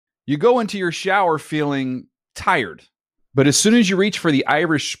You go into your shower feeling tired, but as soon as you reach for the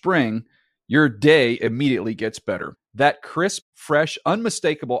Irish Spring, your day immediately gets better. That crisp, fresh,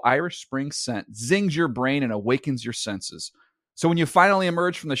 unmistakable Irish Spring scent zings your brain and awakens your senses. So when you finally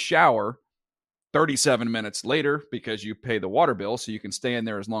emerge from the shower 37 minutes later, because you pay the water bill so you can stay in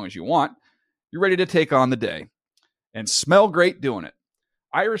there as long as you want, you're ready to take on the day and smell great doing it.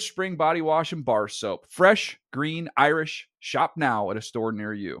 Irish Spring Body Wash and Bar Soap. Fresh, green, Irish. Shop now at a store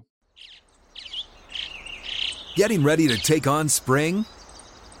near you. Getting ready to take on spring?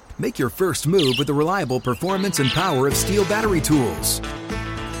 Make your first move with the reliable performance and power of Steel battery tools.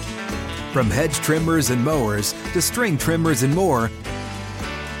 From hedge trimmers and mowers to string trimmers and more,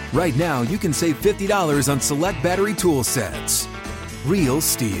 right now you can save $50 on select battery tool sets. Real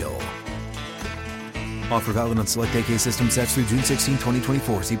Steel. Offer valid on select AK system sets through June 16,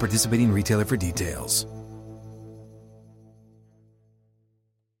 2024. See participating retailer for details.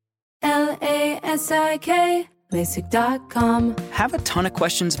 LASIK, LASIK.com. Have a ton of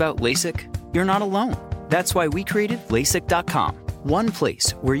questions about LASIK? You're not alone. That's why we created LASIK.com. One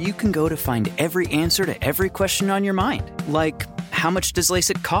place where you can go to find every answer to every question on your mind. Like, how much does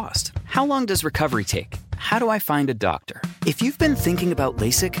LASIK cost? How long does recovery take? How do I find a doctor? If you've been thinking about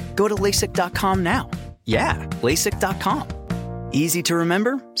LASIK, go to LASIK.com now. Yeah, LASIK.com. Easy to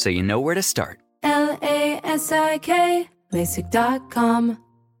remember, so you know where to start. LASIK, LASIK.com.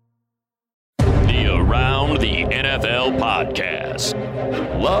 The Around the NFL podcast.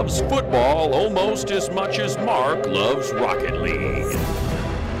 Loves football almost as much as Mark loves Rocket League.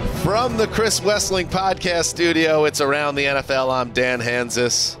 From the Chris Wessling podcast studio, it's Around the NFL. I'm Dan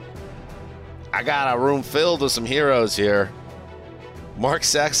Hansis. I got a room filled with some heroes here. Mark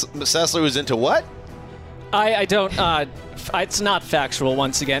Sessler was into what? I don't. It's not factual.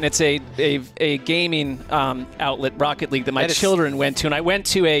 Once again, it's a gaming outlet, Rocket League, that my children went to, and I went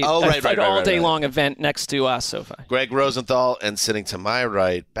to an all day long event next to SoFi. Greg Rosenthal, and sitting to my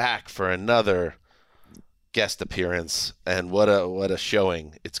right, back for another guest appearance, and what a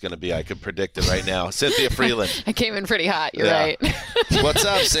showing it's going to be. I could predict it right now. Cynthia Freeland. I came in pretty hot. You're right. What's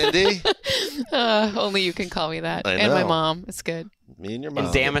up, Cindy? Only you can call me that. And my mom. It's good. Me and your mom.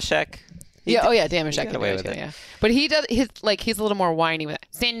 And Damashek. Yeah. Oh yeah, Damashek can away with it. Yeah. But he does. He's a little more whiny with it.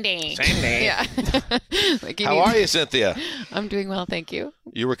 Cindy. Yeah. How are you, Cynthia? I'm doing well, thank you.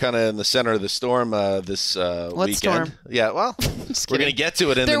 You were kind of in the center of the storm this what weekend. Storm? Yeah. Well, we're going to get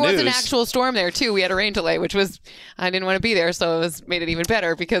to it in the news. There was an actual storm there too. We had a rain delay, which was I didn't want to be there, so made it even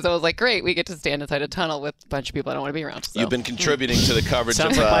better because I was like, great, we get to stand inside a tunnel with a bunch of people I don't want to be around. So. You've been contributing to the coverage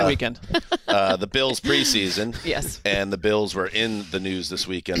Sounds of like my weekend. The Bills preseason. Yes. And the Bills were in the news this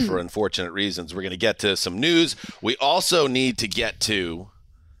weekend for unfortunate reasons. We're going to get to some news. We also need to get to,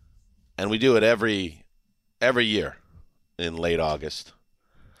 and we do it every year in late August,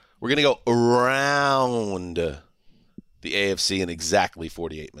 we're going to go around the AFC in exactly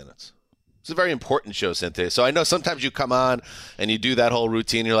 48 minutes. It's a very important show, Cynthia. So I know sometimes you come on and you do that whole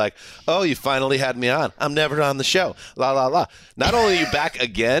routine. You're like, oh, you finally had me on. I'm never on the show. La, la, la. Not only are you back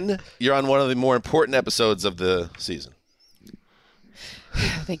again, you're on one of the more important episodes of the season.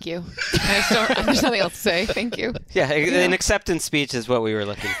 Thank you. There's nothing else to say. Thank you. Yeah, an acceptance speech is what we were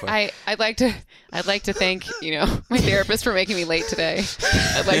looking for. I'd like to thank my therapist for making me late today.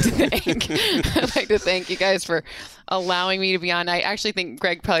 I'd like to thank you guys for allowing me to be on. I actually think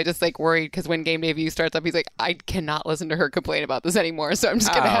Greg probably just worried because when Game Day View starts up, he's like, I cannot listen to her complain about this anymore, so I'm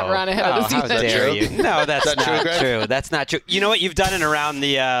just going to have her on ahead of the season. How dare you? No, that's not true. That's not true. You know what? You've done it around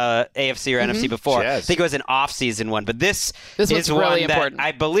the AFC or NFC before. Yes. I think it was an off-season one, but this is really one important. That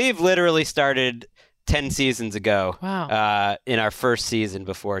I believe literally started 10 seasons ago. Wow. In our first season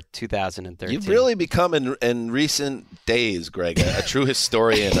before 2013. You've really become, in recent days, Greg, a true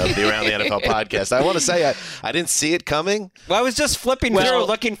historian of the Around the NFL podcast. I want to say I didn't see it coming. Well, I was just flipping through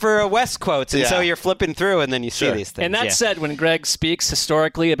looking for West quotes, and so you're flipping through, and then you see these things. And that said, when Greg speaks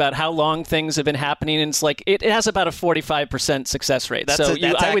historically about how long things have been happening, and it's like it has about a 45% success rate. That's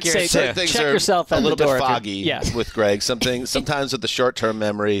I would say things check are yourself a at little the door bit foggy with Greg. Sometimes with the short-term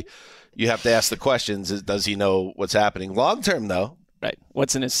memory, you have to ask the questions. Does he know what's happening? Long-term, though. Right.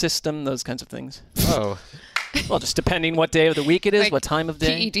 What's in his system, those kinds of things. Oh. Well, just depending what day of the week it is, what time of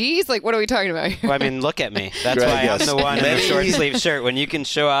day. PEDs? What are we talking about? Well, I mean, look at me. That's Greg, why yes. I'm the one in the short sleeve shirt when you can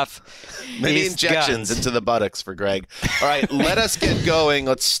show off many these injections guns. into the buttocks for Greg. All right, let us get going.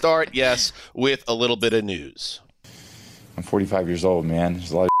 Let's start, with a little bit of news. I'm 45 years old, man.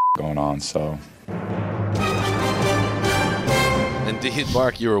 There's a lot of going on, so. Indeed,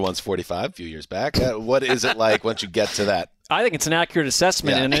 Mark, you were once 45 a few years back. What is it like once you get to that I think it's an accurate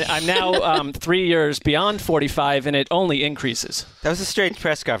assessment, and I'm now 3 years beyond 45, and it only increases. That was a strange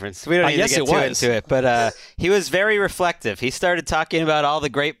press conference. We don't need to get too into it, but he was very reflective. He started talking about all the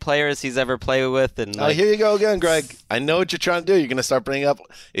great players he's ever played with. And here you go again, Greg. I know what you're trying to do. You're going to start bringing up,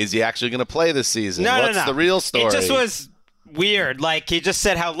 is he actually going to play this season? What's the real story? It just was weird. Like, he just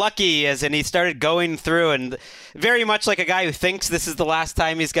said how lucky he is, and he started going through, and very much like a guy who thinks this is the last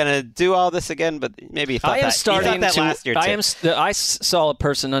time he's going to do all this again, but maybe he thought that last year too. I saw a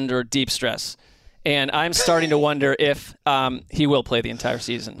person under deep stress, and I'm starting to wonder if he will play the entire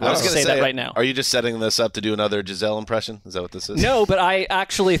season. I was going to say that right now. Are you just setting this up to do another Giselle impression? Is that what this is? No, but I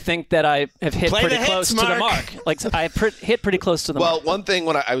actually think that I have hit pretty close to the mark. Like, I hit pretty close to the mark. Well, one thing,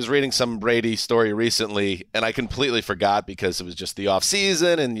 when I was reading some Brady story recently, and I completely forgot because it was just the off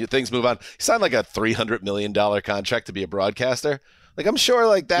season and things move on. He signed like a $300 million contract to be a broadcaster. Like, I'm sure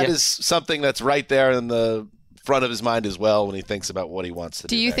like that is something that's right there in the front of his mind as well when he thinks about what he wants to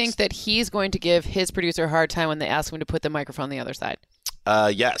do. Do you think that he's going to give his producer a hard time when they ask him to put the microphone on the other side?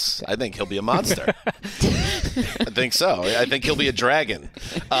 Yes. I think he'll be a monster. I think so. I think he'll be a dragon.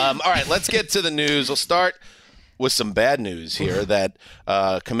 All right, let's get to the news. We'll start with some bad news here that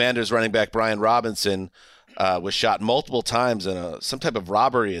Commanders running back Brian Robinson was shot multiple times in some type of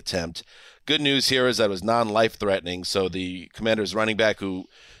robbery attempt. Good news here is that it was non-life threatening, so the Commanders running back who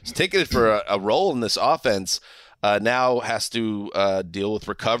is ticketed for a role in this offense now has to deal with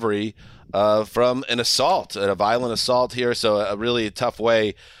recovery from an assault, a violent assault here. So a really tough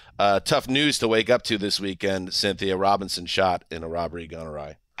news to wake up to this weekend. Cynthia, Robinson shot in a robbery gone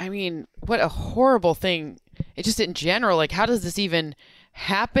awry. I mean, what a horrible thing. It just in general, like, how does this even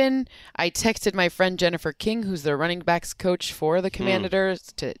happen? I texted my friend Jennifer King, who's the running backs coach for the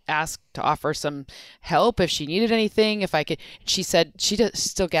Commanders, to offer some help if she needed anything, if I could. She said she's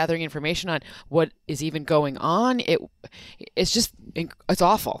still gathering information on what is even going on. It's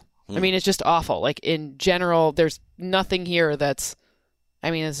awful. I mean, it's just awful. Like, in general, there's nothing here that's,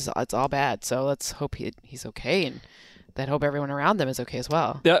 I mean, it's all bad. So let's hope he's okay, and hope everyone around them is okay as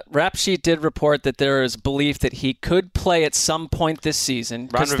well. The rap sheet did report that there is belief that he could play at some point this season.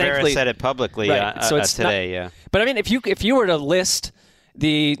 Ron Rivera said it publicly today. But I mean, if you were to list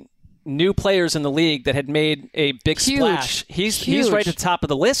the new players in the league that had made a big splash, he's right at the top of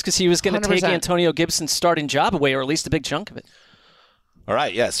the list because he was going to take Antonio Gibson's starting job away, or at least a big chunk of it. All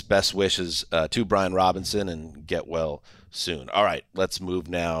right, yes, best wishes to Brian Robinson, and get well soon. All right, let's move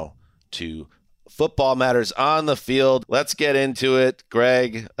now to football matters on the field. Let's get into it.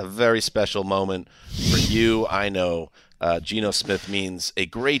 Greg, a very special moment for you. I know Geno Smith means a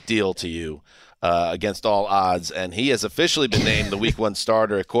great deal to you against all odds, and he has officially been named the Week 1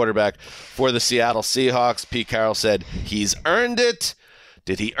 starter at quarterback for the Seattle Seahawks. Pete Carroll said he's earned it.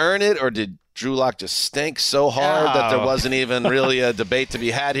 Did he earn it, or did Drew Lock just stink so hard that there wasn't even really a debate to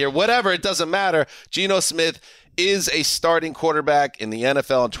be had here? Whatever, it doesn't matter. Geno Smith is a starting quarterback in the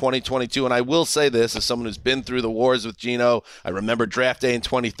NFL in 2022. And I will say this, as someone who's been through the wars with Geno, I remember draft day in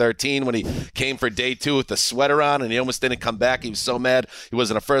 2013 when he came for day 2 with the sweater on and he almost didn't come back. He was so mad he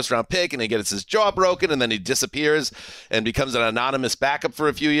wasn't a first-round pick, and he gets his jaw broken, and then he disappears and becomes an anonymous backup for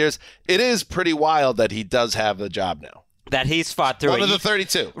a few years. It is pretty wild that he does have the job now. That he's fought through one of the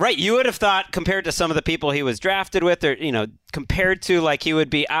 32. Right. You would have thought, compared to some of the people he was drafted with, or, compared to, like, he would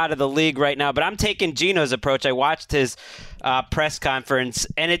be out of the league right now. But I'm taking Geno's approach. I watched his press conference,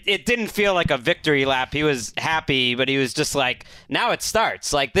 and it didn't feel like a victory lap. He was happy, but he was just like, now it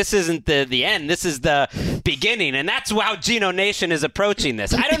starts. Like, this isn't the end. This is the beginning. And that's how Geno Nation is approaching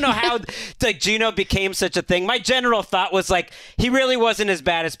this. I don't know how Geno became such a thing. My general thought was, like, he really wasn't as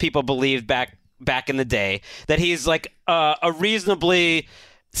bad as people believed back in the day, that he's like a reasonably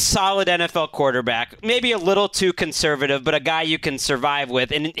solid NFL quarterback, maybe a little too conservative, but a guy you can survive with.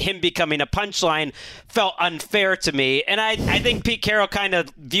 And him becoming a punchline felt unfair to me. And I think Pete Carroll kind of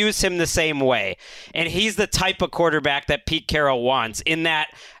views him the same way. And he's the type of quarterback that Pete Carroll wants, in that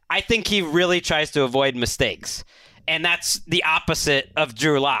I think he really tries to avoid mistakes. And that's the opposite of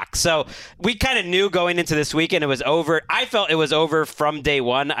Drew Lock. So we kind of knew going into this weekend it was over. I felt it was over from day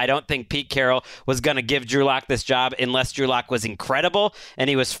one. I don't think Pete Carroll was going to give Drew Lock this job unless Drew Lock was incredible, and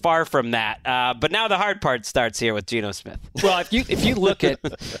he was far from that. But now the hard part starts here with Geno Smith. Well, if you look at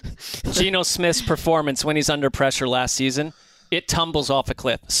Geno Smith's performance when he's under pressure last season, it tumbles off a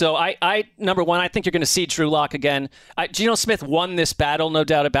cliff. So I number one, I think you're going to see Drew Lock again. Geno Smith won this battle, no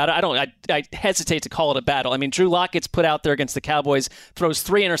doubt about it. I hesitate to call it a battle. I mean, Drew Lock gets put out there against the Cowboys, throws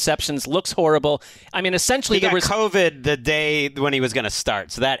 3 interceptions, looks horrible. I mean, essentially he got COVID the day when he was going to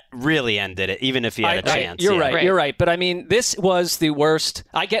start, so that really ended it, even if he had a chance. You're right. But I mean, this was the worst.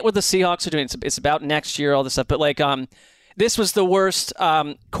 I get what the Seahawks are doing. It's about next year, all this stuff. But like, this was the worst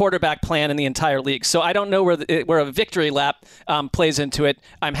quarterback plan in the entire league. So I don't know where a victory lap plays into it.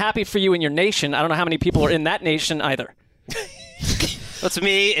 I'm happy for you and your nation. I don't know how many people are in that nation either. It's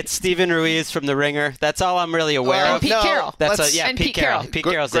me. It's Steven Ruiz from The Ringer. That's all I'm really aware of. And Pete Carroll. And Pete Carroll. Pete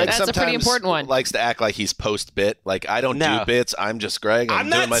Carroll's Greg in. That's a pretty important one. Likes to act like he's post-bit. Like, I don't do bits. I'm just Greg. I'm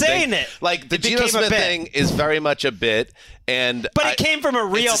doing not my saying thing. it. Like, the It Geno became a Smith bit. thing is very much a bit. But it came from a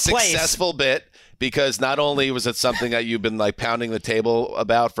real it's a place. Successful bit. Because not only was it something that you've been like pounding the table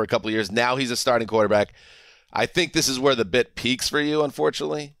about for a couple of years, now he's a starting quarterback. I think this is where the bit peaks for you,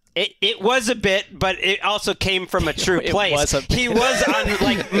 unfortunately. It was a bit, but it also came from a true place. He was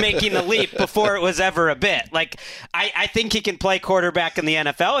on making the leap before it was ever a bit. Like I think he can play quarterback in the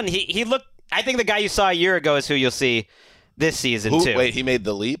NFL, and he looked. I think the guy you saw a year ago is who you'll see this season too. Wait, he made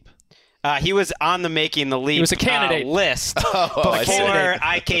the leap? He was on the making the leap. He was a candidate list before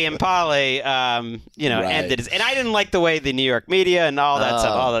Ike Impale, ended. And I didn't like the way the New York media and all that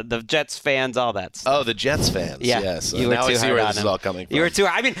stuff, all the Jets fans, all that stuff. Oh, the Jets fans. Yeah. Yes. You now were I too see hard where on this is him. all coming from. You were too.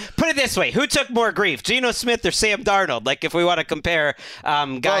 I mean, put it this way: who took more grief, Geno Smith or Sam Darnold? Like, if we want to compare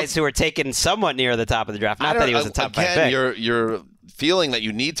guys who were taken somewhat near the top of the draft, not that he was a top 5 pick. You're feeling that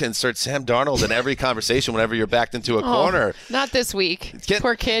you need to insert Sam Darnold in every conversation whenever you're backed into a corner. Not this week.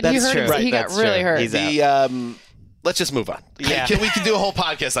 Poor kid. That's You heard true. him. Right, He got that's really true. hurt. He's Let's just move on. Yeah. We can do a whole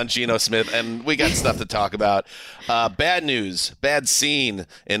podcast on Geno Smith, and we got stuff to talk about. Bad news, bad scene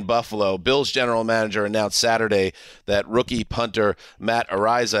in Buffalo. Bills general manager announced Saturday that rookie punter Matt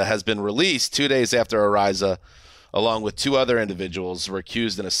Araiza has been released 2 days after Araiza, along with 2 other individuals, were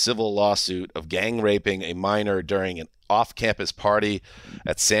accused in a civil lawsuit of gang raping a minor during an off-campus party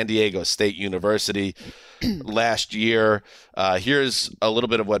at San Diego State University last year. Here's a little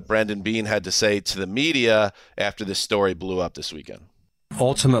bit of what Brendan Beane had to say to the media after this story blew up this weekend.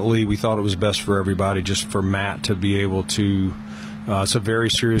 Ultimately, we thought it was best for everybody, just for Matt to be able to. It's a very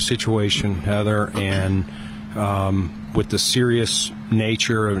serious situation, Heather, and with the serious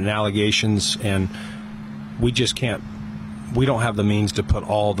nature of allegations, and we just can't. We don't have the means to put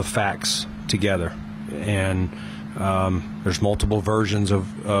all the facts together, and there's multiple versions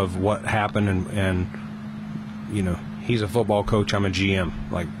of what happened, and he's a football coach, I'm a GM.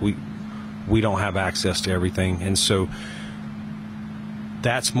 Like we don't have access to everything, and so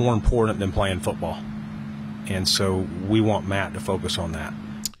that's more important than playing football. And so we want Matt to focus on that.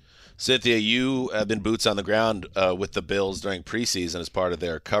 Cynthia, you have been boots on the ground with the Bills during preseason as part of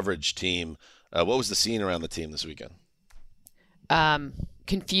their coverage team. What was the scene around the team this weekend?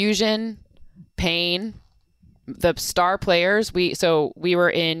 Confusion, pain. The star players, we were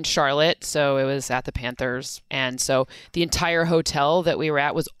in Charlotte, so it was at the Panthers, and so the entire hotel that we were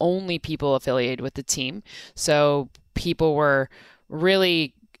at was only people affiliated with the team. So people were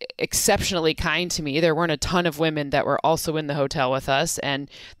really exceptionally kind to me. There weren't a ton of women that were also in the hotel with us, and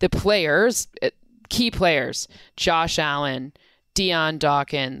the players, key players, Josh Allen, Deion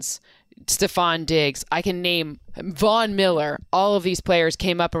Dawkins, Stephon Diggs, I can name Von Miller, all of these players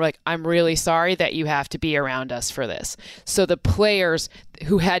came up and were like, I'm really sorry that you have to be around us for this. So the players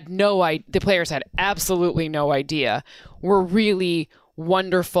who had the players had absolutely no idea, were really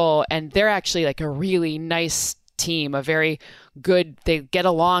wonderful, and they're actually like a really nice team, a very good, they get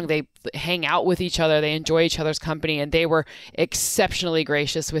along, they hang out with each other, they enjoy each other's company, and they were exceptionally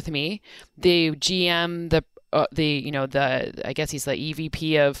gracious with me. The GM, I guess he's the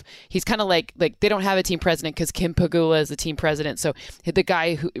EVP of, he's kind of like they don't have a team president because Kim Pagula is the team president. So the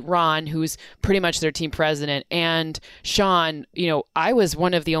guy, Ron, who's pretty much their team president, and Sean, I was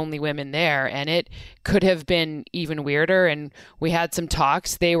one of the only women there, and it could have been even weirder. And we had some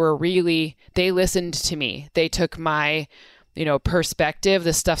talks. They listened to me. They took my, perspective.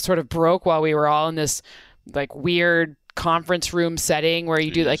 This stuff sort of broke while we were all in this like weird conference room setting where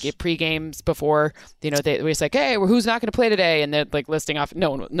you do like pre-games before, they were like, hey, who's not going to play today? And they're like listing off,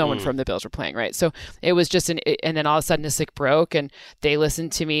 no one from the Bills were playing, right? So it was just and then all of a sudden the sick broke and they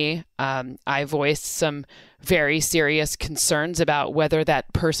listened to me. I voiced some very serious concerns about whether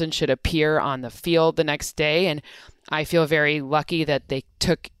that person should appear on the field the next day. And I feel very lucky that they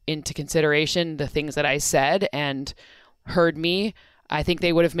took into consideration the things that I said and heard me. I think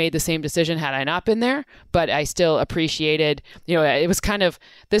they would have made the same decision had I not been there, but I still appreciated, it was kind of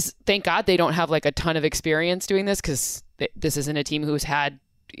this, thank God they don't have like a ton of experience doing this, because this isn't a team who's had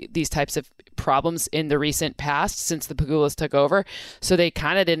these types of problems in the recent past since the Pagulas took over. So they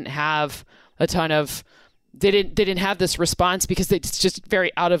kind of didn't have a ton of, they didn't have this response because it's just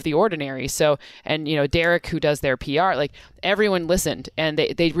very out of the ordinary. So, and Derek, who does their PR, like everyone listened and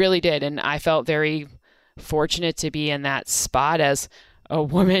they really did. And I felt very fortunate to be in that spot as a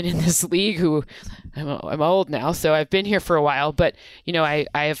woman in this league who I'm old now, so I've been here for a while, but I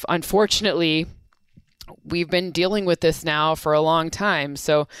have unfortunately, we've been dealing with this now for a long time.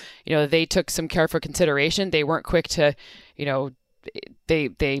 So, they took some careful consideration. They weren't quick to,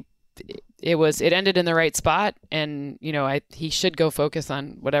 it ended in the right spot, and he should go focus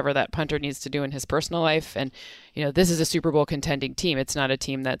on whatever that punter needs to do in his personal life. And this is a Super Bowl contending team. It's not a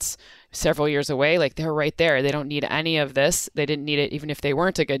team that's several years away. Like, they're right there. They don't need any of this. They didn't need it even if they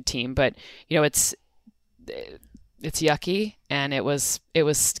weren't a good team. But it's yucky, and it was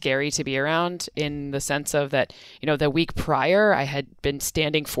scary to be around, in the sense of that, the week prior I had been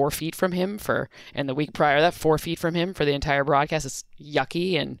standing 4 feet from him and the week prior that 4 feet from him for the entire broadcast. Is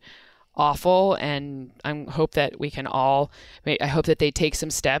yucky and awful, and I hope that I hope that they take some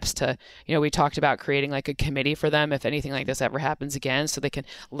steps to, we talked about creating like a committee for them if anything like this ever happens again, so they can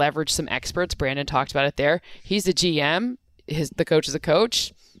leverage some experts. Brandon talked about it there. He's the GM, the coach is a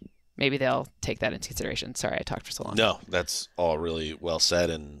coach. Maybe they'll take that into consideration. Sorry, I talked for so long. No, that's all really well said,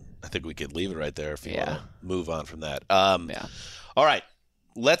 and I think we could leave it right there if you want to move on from that. All right,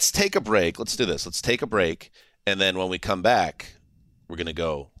 let's take a break. Let's do this. Let's take a break, and then when we come back, we're going to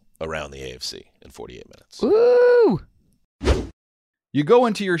go around the AFC in 48 minutes. Woo! You go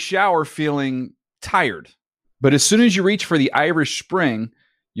into your shower feeling tired, but as soon as you reach for the Irish Spring,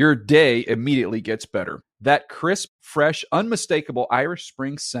 your day immediately gets better. That crisp, fresh, unmistakable Irish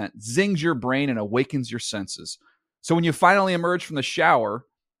Spring scent zings your brain and awakens your senses. So when you finally emerge from the shower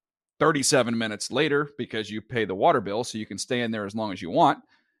 37 minutes later, because you pay the water bill so you can stay in there as long as you want,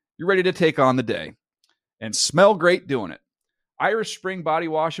 you're ready to take on the day and smell great doing it. Irish Spring Body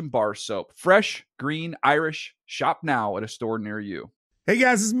Wash and Bar Soap. Fresh, green, Irish. Shop now at a store near you. Hey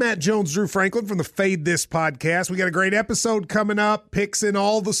guys, this is Matt Jones, Drew Franklin from the Fade This podcast. We got a great episode coming up. Picks in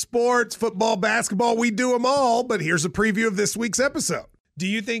all the sports, football, basketball, we do them all. But here's a preview of this week's episode. Do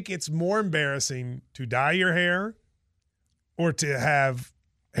you think it's more embarrassing to dye your hair or to have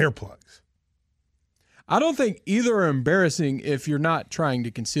hair plugs? I don't think either are embarrassing if you're not trying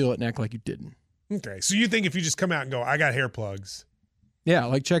to conceal it and act like you didn't. Okay, so you think if you just come out and go, I got hair plugs. Yeah,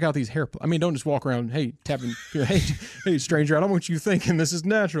 like check out these hair plugs. I mean, don't just walk around, hey, tapping, hey, stranger, I don't want you thinking this is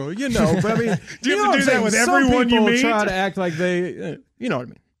natural. But I mean, do you have to do that with everyone you meet? Try to act like they, you know what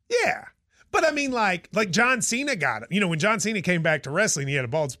I mean? Yeah, but I mean, like John Cena got it. When John Cena came back to wrestling, he had a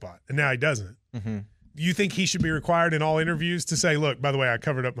bald spot, and now he doesn't. Mm-hmm. You think he should be required in all interviews to say, look, by the way, I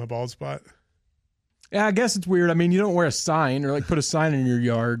covered up my bald spot? Yeah, I guess it's weird. I mean, you don't wear a sign or like put a sign in your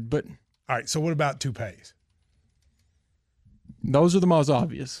yard, but. All right, so what about toupees? Those are the most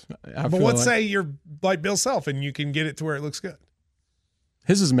obvious. But let's say you're like Bill Self and you can get it to where it looks good.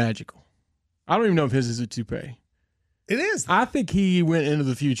 His is magical. I don't even know if his is a toupee. It is. I think he went into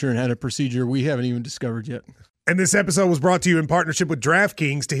the future and had a procedure we haven't even discovered yet. And this episode was brought to you in partnership with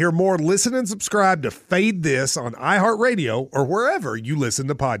DraftKings. To hear more, listen and subscribe to Fade This on iHeartRadio or wherever you listen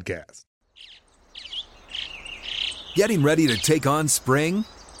to podcasts. Getting ready to take on spring?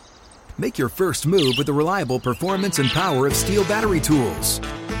 Make your first move with the reliable performance and power of Steel battery tools.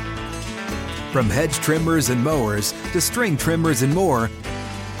 From hedge trimmers and mowers to string trimmers and more,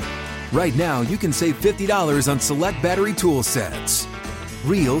 right now you can save $50 on select battery tool sets.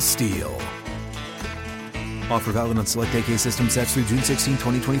 Real Steel. Offer valid on select AK system sets through June 16,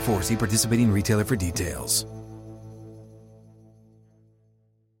 2024. See participating retailer for details.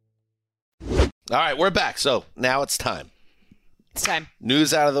 All right, we're back. So now it's time. It's time.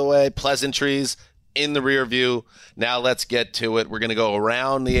 News out of the way, pleasantries in the rear view. Now let's get to it. We're going to go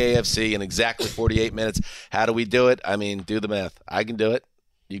around the AFC in exactly 48 minutes. How do we do it? I mean, do the math. I can do it.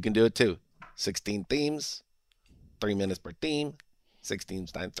 You can do it too. 16 teams, 3 minutes per team, 6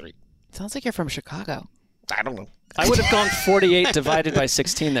 teams times 3. Sounds like you're from Chicago. I don't know. I would have gone 48 divided by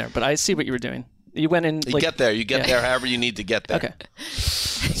 16 there, but I see what you were doing. You went in. You get there. You get there however you need to get there. Okay.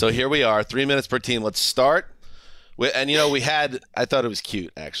 So here we are, 3 minutes per team. Let's start. And, we had, I thought it was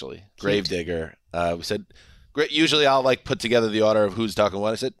cute, actually. Gravedigger. We said, great. Usually I'll put together the order of who's talking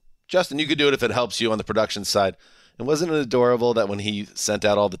what. I said, Justin, you could do it if it helps you on the production side. And wasn't it adorable that when he sent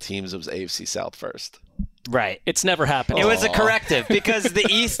out all the teams, it was AFC South first? Right. It's never happened. It was a corrective because the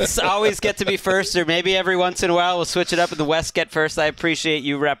Easts always get to be first, or maybe every once in a while we'll switch it up and the West get first. I appreciate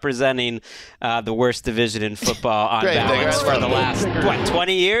you representing the worst division in football on balance for the last,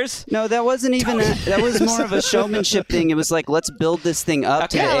 20 years? No, that wasn't even that was more of a showmanship thing. It was like, let's build this thing up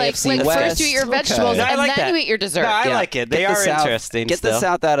to the AFC West. First you eat your vegetables and then you eat your dessert. No, I like it. They are interesting. Get the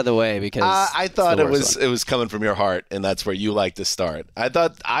South out of the way because I thought it was coming from your heart, and that's where you like to start.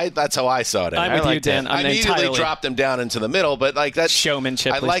 That's how I saw it. I'm with you, Dan. I immediately dropped them down into the middle, but that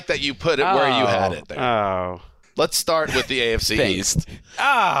showmanship. I like that you put it where you had it there. Oh. Let's start with the AFC East.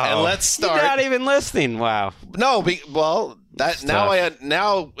 Oh, and let's start. You're not even listening. Wow. No,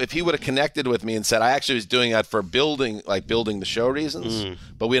 now if he would have connected with me and said I actually was doing that for building the show reasons,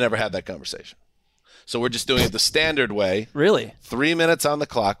 but we never had that conversation. So we're just doing it the standard way. Really? 3 minutes on the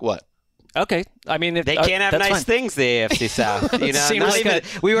clock. What? Okay. I mean, they can't have nice things, the AFC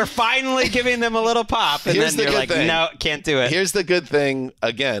South. We were finally giving them a little pop, and then you're like, no, can't do it. Here's the good thing,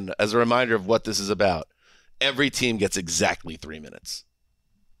 again, as a reminder of what this is about. Every team gets exactly 3 minutes.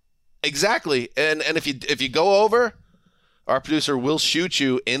 Exactly. And if you go over, our producer will shoot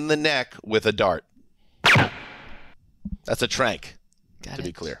you in the neck with a dart. That's a trank, to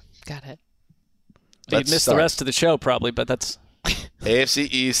be clear. Got it. You'd miss the rest of the show probably, but that's... AFC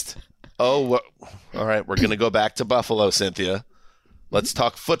East. All right, we're going to go back to Buffalo, Cynthia. Let's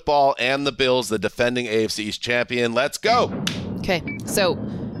talk football and the Bills, the defending AFC East champion. Let's go. Okay, so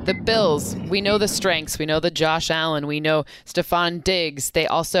the Bills, we know the strengths. We know the Josh Allen. We know Stephon Diggs.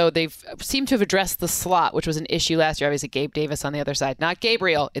 They've seemed to have addressed the slot, which was an issue last year. Obviously, Gabe Davis on the other side. Not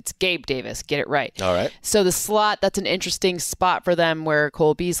Gabriel, it's Gabe Davis. Get it right. All right. So the slot, that's an interesting spot for them where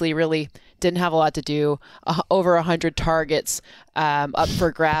Cole Beasley really didn't have a lot to do. Over 100 targets up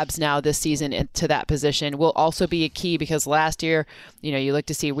for grabs now this season into that position will also be a key because last year, you look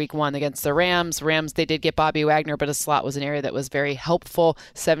to see week 1 against the Rams. They did get Bobby Wagner, but a slot was an area that was very helpful.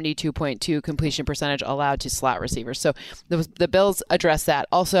 72.2 completion percentage allowed to slot receivers. So the Bills address that.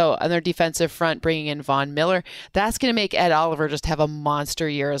 Also on their defensive front, bringing in Von Miller. That's going to make Ed Oliver just have a monster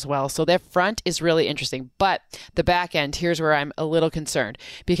year as well. So their front is really interesting. But the back end, here's where I'm a little concerned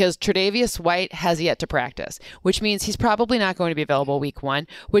because Tre'Davious White has yet to practice, which means he's probably not going to be available week 1,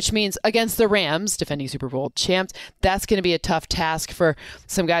 which means against the Rams, defending Super Bowl champs, that's going to be a tough task for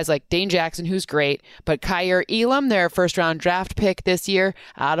some guys like Dane Jackson, who's great, but Kaiir Elam, their first-round draft pick this year,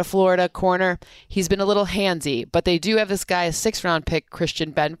 out of Florida, corner, he's been a little handsy, but they do have this guy, a 6th-round pick,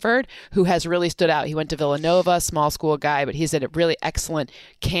 Christian Benford, who has really stood out. He went to Villanova, small school guy, but he's at a really excellent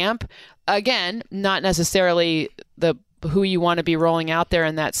camp. Again, not necessarily who you want to be rolling out there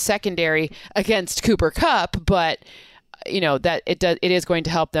in that secondary against Cooper Kupp, but that it is going to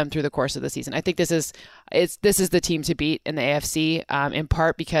help them through the course of the season. I think this is the team to beat in the AFC, in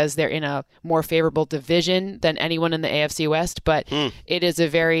part because they're in a more favorable division than anyone in the AFC West. But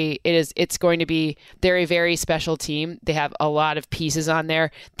it's going to be they're a very special team. They have a lot of pieces on there.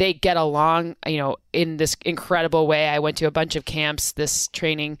 They get along, in this incredible way. I went to a bunch of camps this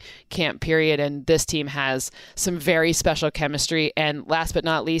training camp period, and this team has some very special chemistry. And last but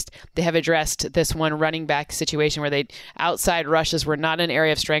not least, they have addressed this one running back situation where outside rushes were not an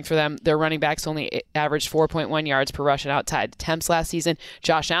area of strength for them. Their running backs only averaged 4.1 yards per rush and outside attempts last season.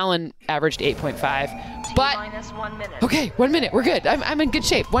 Josh Allen averaged 8.5. But okay, 1 minute, we're good. I'm in good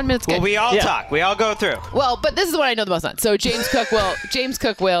shape. 1 minute's good. Well, we all talk. We all go through. Well, but this is what I know the most on. So James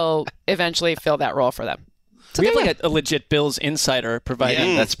Cook will eventually fill that role for them. So we have like a legit Bills insider providing.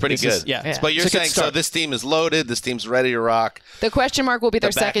 Yeah, that's pretty good. Yeah. But you're saying so this team is loaded. This team's ready to rock. The question mark will be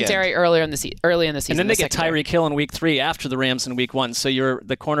their secondary early in the season. And then they get Tyreek Hill in week 3 after the Rams in week 1. So you're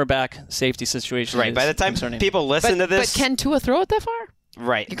the cornerback safety situation. Right. By the time people listen to this, but can Tua throw it that far?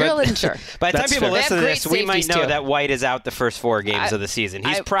 Right. Your girl isn't sure. By the time people listen to this, we might know that White is out the first 4 games of the season.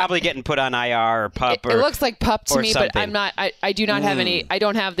 He's probably getting put on IR or PUP. It looks like PUP to me, something. But I'm not. I do not have any. I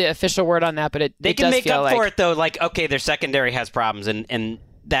don't have the official word on that, but they can make up for it though. Like, okay, their secondary has problems, and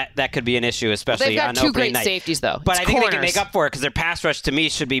that could be an issue, especially on opening night. They've got 2 great safeties, though. But I think they can make up for it because their pass rush, to me,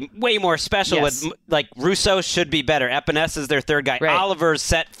 should be way more special. Yes. With like Rousseau should be better. Epinesa is their 3rd guy. Right. Oliver's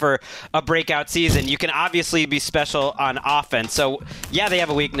set for a breakout season. You can obviously be special on offense. So, yeah, they have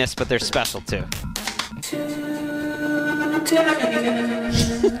a weakness, but they're special, too.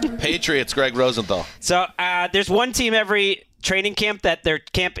 Patriots, Greg Rosenthal. So, there's one team every training camp that their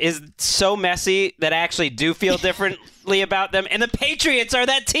camp is so messy that I actually do feel differently about them. And the Patriots are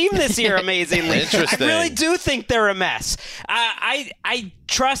that team this year, amazingly. Interesting. I really do think they're a mess. I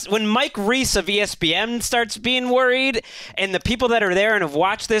trust when Mike Reese of ESPN starts being worried and the people that are there and have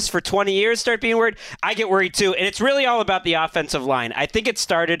watched this for 20 years start being worried, I get worried too. And it's really all about the offensive line. I think it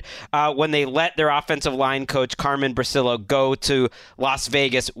started when they let their offensive line coach, Carmen Brasillo, go to Las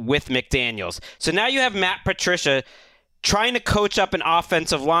Vegas with McDaniels. So now you have Matt Patricia trying to coach up an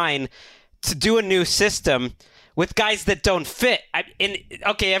offensive line to do a new system with guys that don't fit.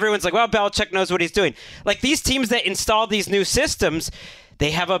 Okay, everyone's like, well, Belichick knows what he's doing. Like these teams that install these new systems,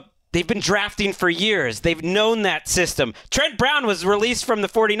 they've been drafting for years. They've known that system. Trent Brown was released from the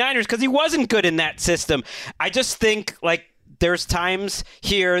 49ers because he wasn't good in that system. I just think like there's times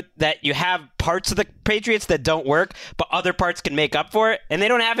here that you have parts of the Patriots that don't work, but other parts can make up for it, and they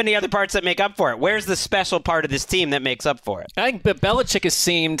don't have any other parts that make up for it. Where's the special part of this team that makes up for it? I think Belichick has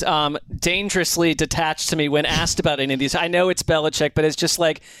seemed dangerously detached to me when asked about any of these. I know it's Belichick, but it's just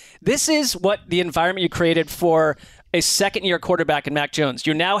like, this is what the environment you created for a second-year quarterback in Mac Jones.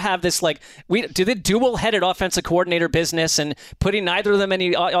 You now have this, like, do the dual-headed offensive coordinator business and putting neither of them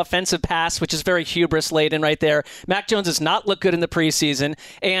any offensive pass, which is very hubris-laden right there. Mac Jones does not look good in the preseason,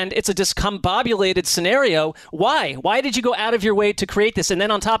 and it's a discombobulated scenario. Why? Why did you go out of your way to create this? And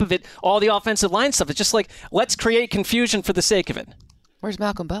then on top of it, all the offensive line stuff. It's just like, let's create confusion for the sake of it. Where's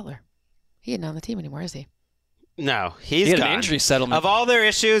Malcolm Butler? He isn't on the team anymore, is he? No, he's he had gone. An injury settlement. Of all their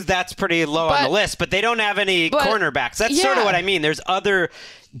issues, that's pretty low on the list, but they don't have any cornerbacks. That's sort of what I mean. There's other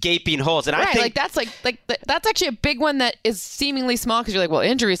gaping holes, and I think that's that's actually a big one that is seemingly small because you're like, well,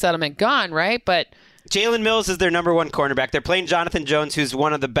 injury settlement gone, right? But Jalen Mills is their number one cornerback. They're playing Jonathan Jones, who's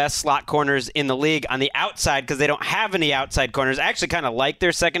one of the best slot corners in the league, on the outside because they don't have any outside corners. I actually kind of like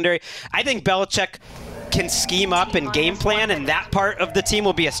their secondary. I think Belichick can scheme up and game plan, and that part of the team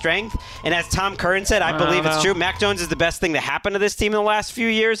will be a strength. And as Tom Curran said, I believe it's true. Mac Jones is the best thing that happened to this team in the last few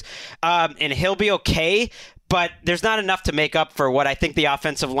years, and he'll be okay. But there's not enough to make up for what I think the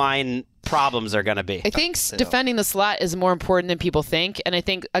offensive line problems are going to be. I think defending the slot is more important than people think, and I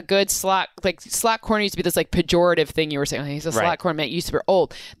think a good slot corner used to be this like pejorative thing you were saying. Oh, he's a slot corner, man. It used to be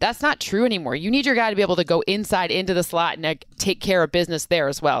old. That's not true anymore. You need your guy to be able to go inside into the slot and take care of business there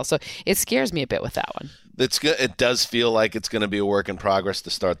as well. So it scares me a bit with that one. It's good. It does feel like it's going to be a work in progress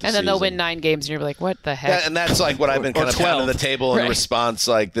to start the season. And then they'll win 9 games, and you're like, what the heck? Yeah, and that's like what I've been kind of pounding the table in response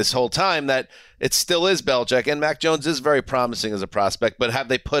like this whole time, that it still is Belichick, and Mac Jones is very promising as a prospect, but have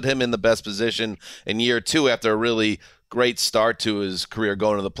they put him in the best position in year 2 after a really great start to his career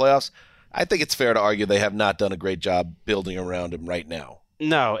going to the playoffs? I think it's fair to argue they have not done a great job building around him right now.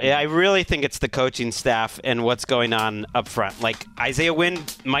 No, I really think it's the coaching staff and what's going on up front. Like, Isaiah Wynn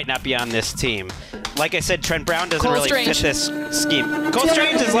might not be on this team. Like I said, Trent Brown doesn't fit this scheme. Cole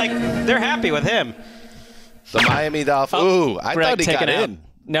Strange is like, they're happy with him. The Miami Dolphins. Ooh, I thought he got in.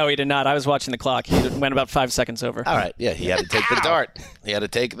 No, he did not. I was watching the clock. He went about 5 seconds over. All right. Yeah, he had to take the dart. He had to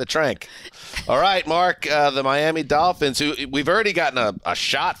take the trank. All right, Mark, the Miami Dolphins, who we've already gotten a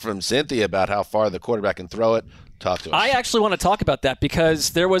shot from Cynthia about how far the quarterback can throw it. Talk to us. I actually want to talk about that because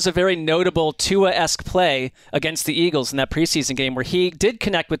there was a very notable Tua-esque play against the Eagles in that preseason game where he did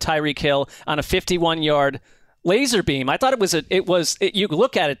connect with Tyreek Hill on a 51-yard laser beam. I thought you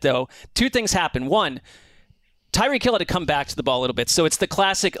look at it, though, 2 things happened. One, Tyreek Hill had to come back to the ball a little bit. So it's the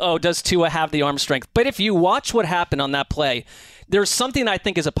classic, does Tua have the arm strength? But if you watch what happened on that play, there's something I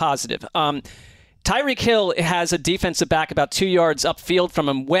think is a positive. Tyreek Hill has a defensive back about 2 yards upfield from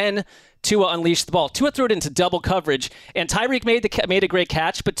him when Tua unleashed the ball. Tua threw it into double coverage, and Tyreek made a great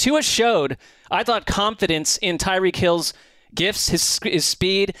catch, but Tua showed, I thought, confidence in Tyreek Hill's gifts, his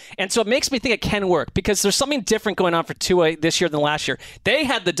speed, and so it makes me think it can work because there's something different going on for Tua this year than last year. They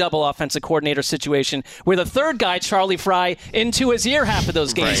had the double offensive coordinator situation where the third guy, Charlie Fry, in Tua's ear half of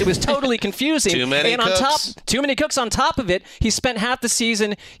those games. Right. It was totally confusing. Too many cooks. On top of it, he spent half the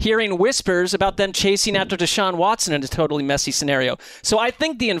season hearing whispers about them chasing after Deshaun Watson in a totally messy scenario. So I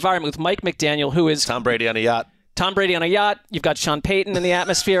think the environment with Mike McDaniel, who is Tom Brady on a yacht. You've got Sean Payton in the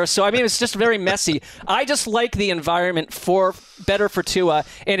atmosphere. So, I mean, it's just very messy. I just like the environment better for Tua.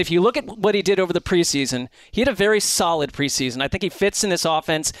 And if you look at what he did over the preseason, he had a very solid preseason. I think he fits in this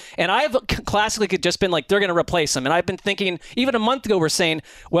offense. And I've classically just been like, they're going to replace him. And I've been thinking, even a month ago, we're saying,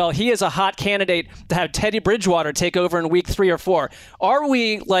 well, he is a hot candidate to have Teddy Bridgewater take over in week 3 or 4. Are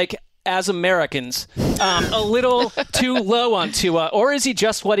we like, as Americans, a little too low on Tua, or is he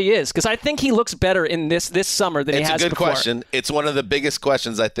just what he is? Because I think he looks better in this summer than he has before. It's a good question. It's one of the biggest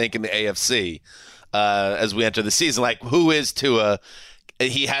questions, I think, in the AFC as we enter the season. Like, who is Tua?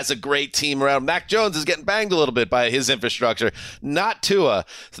 He has a great team around. Mac Jones is getting banged a little bit by his infrastructure, not Tua.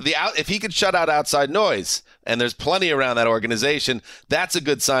 So if he could shut out outside noise, and there's plenty around that organization, that's a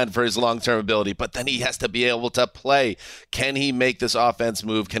good sign for his long-term ability. But then he has to be able to play. Can he make this offense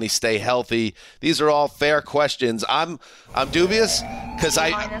move? Can he stay healthy? These are all fair questions. I'm dubious because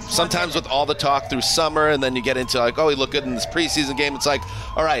sometimes with all the talk through summer and then you get into like, oh, he looked good in this preseason game. It's like,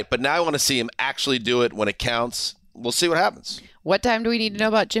 all right, but now I want to see him actually do it when it counts. We'll see what happens. What time do we need to know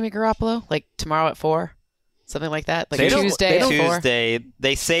about Jimmy Garoppolo? Like tomorrow at 4? Something like that? Like Tuesday at 4? Tuesday.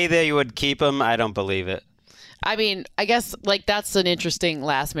 They say they would keep him. I don't believe it. I mean, I guess like that's an interesting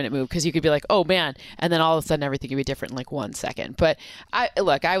last minute move because you could be like, oh man, and then all of a sudden everything could be different in like 1 second. But I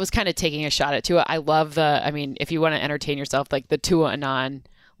was kind of taking a shot at Tua. I love if you want to entertain yourself, like the Tua Anon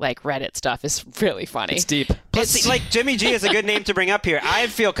like Reddit stuff is really funny. It's deep. Plus, like Jimmy G is a good name to bring up here. I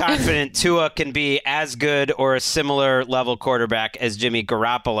feel confident Tua can be as good or a similar level quarterback as Jimmy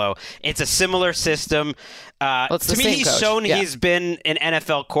Garoppolo. It's a similar system. To me, he's shown he's been an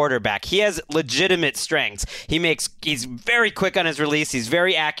NFL quarterback. He has legitimate strengths. He's very quick on his release. He's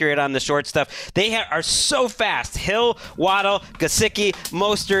very accurate on the short stuff. They are so fast. Hill, Waddle, Gesicki,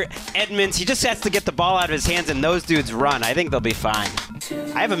 Mostert, Edmonds. He just has to get the ball out of his hands, and those dudes run. I think they'll be fine.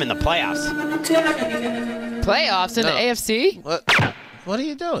 I have him in the playoffs. Playoffs in the AFC? What are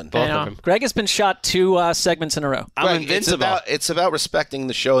you doing? Both of them. Greg has been shot 2 segments in a row. I'm invincible. It's about respecting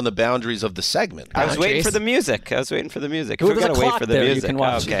the show and the boundaries of the segment. I was waiting for the music. There's a clock there you can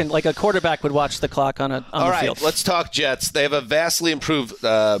watch. Okay. Like a quarterback would watch the clock on the field. Let's talk Jets. They have a vastly improved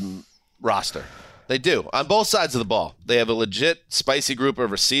roster. They do. On both sides of the ball. They have a legit spicy group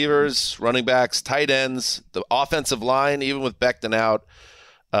of receivers, running backs, tight ends, the offensive line, even with Becton out.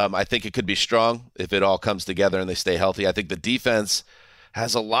 I think it could be strong if it all comes together and they stay healthy. I think the defense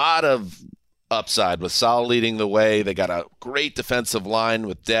has a lot of upside with Saul leading the way. They got a great defensive line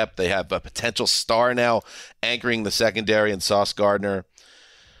with depth. They have a potential star now anchoring the secondary in Sauce Gardner.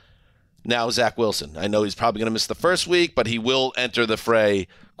 Now Zach Wilson. I know he's probably going to miss the first week, but he will enter the fray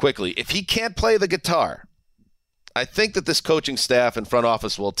quickly. If he can't play the guitar, I think that this coaching staff and front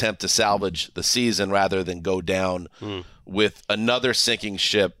office will attempt to salvage the season rather than go down with another sinking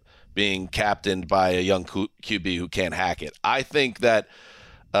ship being captained by a young QB who can't hack it. I think that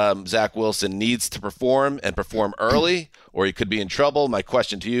Zach Wilson needs to perform and perform early, or he could be in trouble. My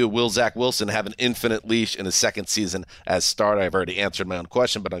question to you, will Zach Wilson have an infinite leash in his second season as starter? I've already answered my own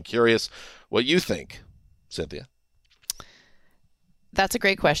question, but I'm curious what you think, Cynthia. That's a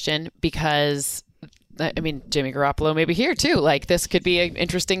great question because, I mean, Jimmy Garoppolo may be here too. Like, this could be an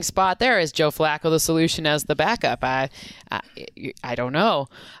interesting spot there. Is Joe Flacco the solution as the backup? I don't know.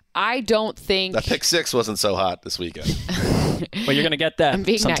 I don't think that pick six wasn't so hot this weekend. Well, you're going to get that. I'm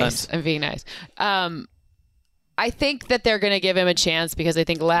being sometimes. nice. I'm being nice. I think that they're going to give him a chance because I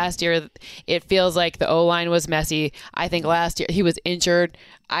think last year it feels like the O-line was messy. I think last year he was injured.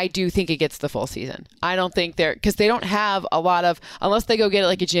 I do think he gets the full season. I don't think because they don't have a lot of, unless they go get it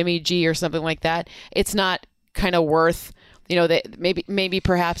like a Jimmy G or something like that, it's not kind of worth, maybe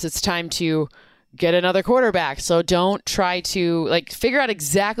perhaps it's time to get another quarterback. So don't try to figure out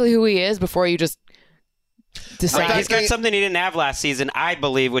exactly who he is before you just decide. He's got something he didn't have last season, I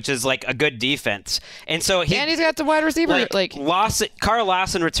believe, which is like a good defense. And so he's got the wide receiver. Carl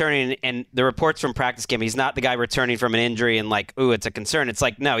Lawson returning, and the reports from practice camp, he's not the guy returning from an injury and it's a concern. It's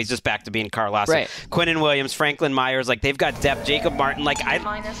like, no, he's just back to being Carl Lawson. Right. Quinnen Williams, Franklin Myers, they've got depth. Jacob Martin,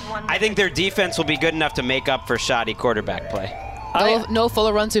 I think their defense will be good enough to make up for shoddy quarterback play. No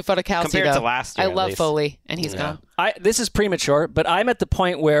Fuller runs who Fudakowski compared to last year. I love Foley, and he's gone. This is premature, but I'm at the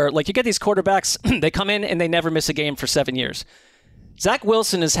point where, you get these quarterbacks, they come in and they never miss a game for 7 years. Zach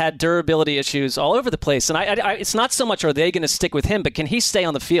Wilson has had durability issues all over the place, and it's not so much are they going to stick with him, but can he stay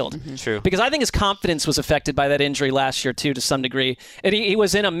on the field? Mm-hmm. True. Because I think his confidence was affected by that injury last year, too, to some degree. And he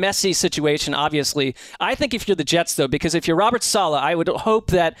was in a messy situation, obviously. I think if you're the Jets, though, because if you're Robert Saleh, I would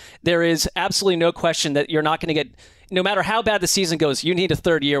hope that there is absolutely no question that you're not going to get... No matter how bad the season goes, you need a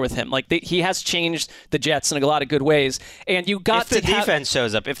third year with him. He has changed the Jets in a lot of good ways. And you got if the defense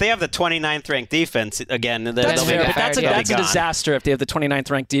shows up. If they have the 29th ranked defense again, that's fair. But that's a disaster if they have the 29th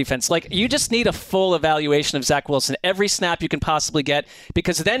ranked defense. You just need a full evaluation of Zach Wilson every snap you can possibly get,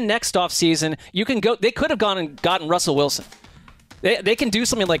 because then next offseason you can go. They could have gone and gotten Russell Wilson. They can do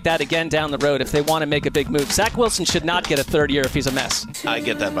something like that again down the road if they want to make a big move. Zach Wilson should not get a third year if he's a mess. I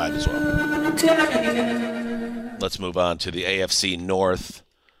get that vibe as well. Let's move on to the AFC North.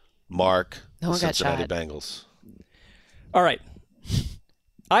 Mark, the Cincinnati Bengals. All right.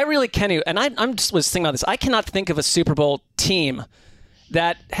 I really can, and I'm just was thinking about this. I cannot think of a Super Bowl team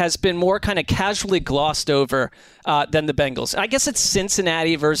that has been more kind of casually glossed over than the Bengals. I guess it's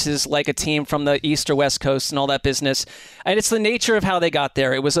Cincinnati versus a team from the East or West Coast and all that business. And it's the nature of how they got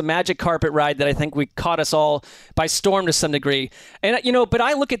there. It was a magic carpet ride that I think we caught us all by storm to some degree. And, but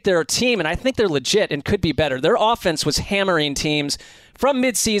I look at their team and I think they're legit and could be better. Their offense was hammering teams from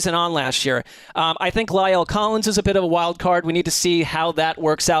midseason on last year. I think Lyle Collins is a bit of a wild card. We need to see how that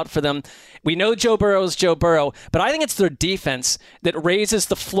works out for them. We know Joe Burrow is Joe Burrow, but I think it's their defense that raises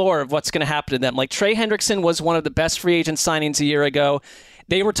the floor of what's going to happen to them. Trey Hendrickson was one of the best free agent signings a year ago.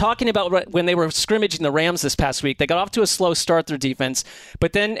 They were talking about when they were scrimmaging the Rams this past week. They got off to a slow start, their defense,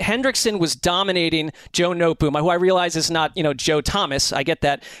 but then Hendrickson was dominating Joe Noteboom, who I realize is not, Joe Thomas. I get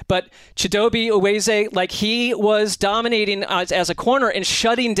that. But Chidobe Uweze, like he was dominating as a corner and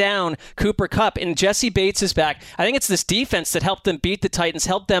shutting down Cooper Kupp, and Jesse Bates is back. I think it's this defense that helped them beat the Titans,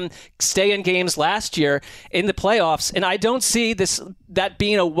 helped them stay in games last year in the playoffs, and I don't see that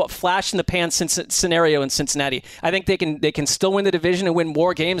being a flash in the pan scenario in Cincinnati. I think they can still win the division and win more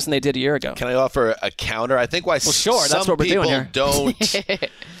games than they did a year ago. Can I offer a counter? I think that's what we're doing here.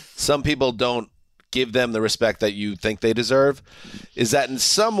 Some people don't give them the respect that you think they deserve, is that in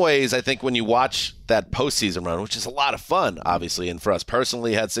some ways, I think when you watch that postseason run, which is a lot of fun, obviously, and for us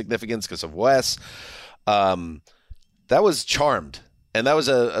personally had significance because of Wes, that was charmed. And that was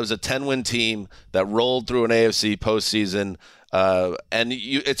a 10-win team that rolled through an AFC postseason.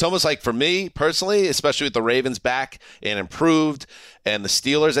 It's almost like for me personally, especially with the Ravens back and improved, and the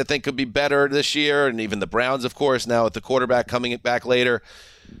Steelers I think could be better this year, and even the Browns, of course, now with the quarterback coming back later,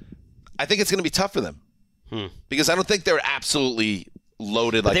 I think it's going to be tough for them because I don't think they're absolutely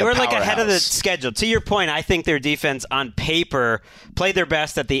loaded like they were like ahead of the powerhouse. schedule. To your point, I think their defense on paper played their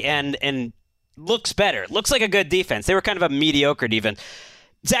best at the end and looks better. Looks like a good defense. They were kind of a mediocre defense.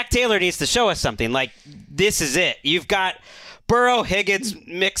 Zach Taylor needs to show us something. Like, this is it. You've got Burrow, Higgins,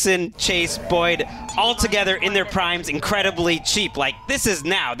 Mixon, Chase, Boyd, all together in their primes, incredibly cheap. Like, this is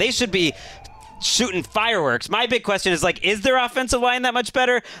now. They should be shooting fireworks. My big question is, like, is their offensive line that much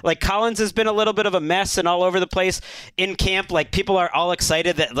better? Like, Collins has been a little bit of a mess and all over the place in camp. Like, people are all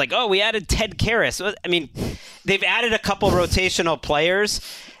excited that, like, oh, we added Ted Karras. I mean, they've added a couple rotational players.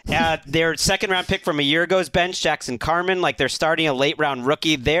 Their second-round pick from a year ago is bench, Jackson Carman. Like, they're starting a late-round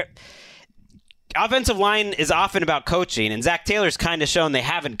rookie. Their offensive line is often about coaching, and Zach Taylor's kind of shown they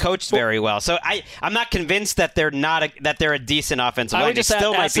haven't coached very well. So I'm not convinced that they're a decent offensive line. They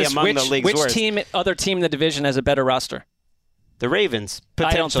still might be among the league's worst. Which other team in the division has a better roster? The Ravens,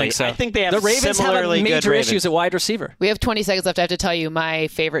 potentially. I don't think so. I think they have the Ravens have major issues at wide receiver. We have 20 seconds left. I have to tell you my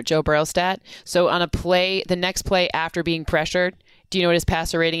favorite Joe Burrow stat. So on the next play after being pressured, do you know what his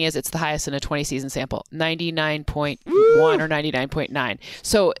passer rating is? It's the highest in a 20-season sample, 99.1 or 99.9.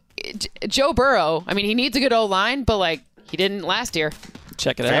 So Joe Burrow, I mean, he needs a good O-line, but, like, he didn't last year.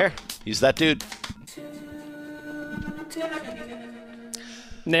 Check it Fair. out. He's that dude.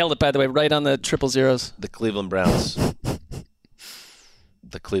 Nailed it, by the way, right on the triple zeros. The Cleveland Browns.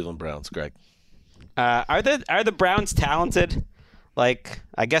 Greg. Are the Browns talented? Like,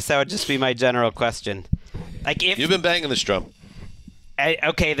 I guess that would just be my general question. Like, if you've been banging this drum. I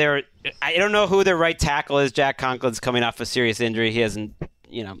don't know who their right tackle is. Jack Conklin's coming off a serious injury. He hasn't,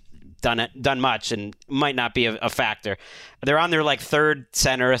 done much and might not be a factor. They're on their third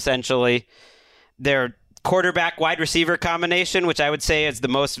center essentially. Their quarterback wide receiver combination, which I would say is the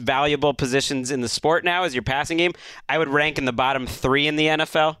most valuable positions in the sport now, is your passing game. I would rank in the bottom 3 in the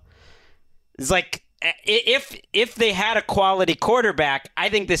NFL. It's like if they had a quality quarterback, I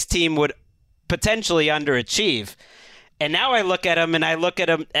think this team would potentially underachieve. And now I look at them,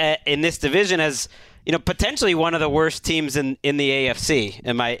 in this division as, potentially one of the worst teams in the AFC.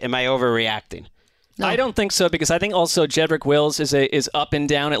 Am I overreacting? No. I don't think so, because I think also Jedrick Wills is up and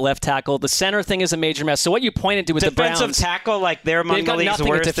down at left tackle. The center thing is a major mess. So what you pointed to with the Browns, defensive tackle, like they're among the league's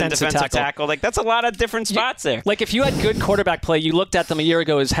worst in defensive tackle. Like that's a lot of different spots there. Like if you had good quarterback play, you looked at them a year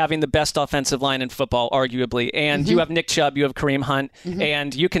ago as having the best offensive line in football, arguably. And you have Nick Chubb, you have Kareem Hunt,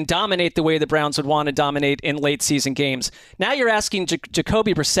 and you can dominate the way the Browns would want to dominate in late season games. Now you're asking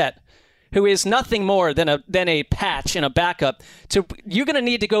Jacoby Brissett, who is nothing more than a patch and a backup, you're going to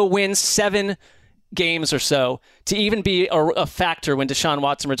need to go win 7 games or so to even be a factor when Deshaun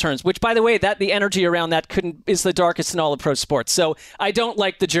Watson returns, which, by the way, the energy around that is the darkest in all of pro sports. So I don't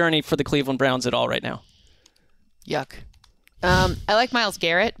like the journey for the Cleveland Browns at all right now. Yuck. I like Myles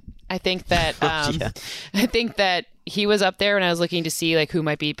Garrett. I think that I think that he was up there when I was looking to see who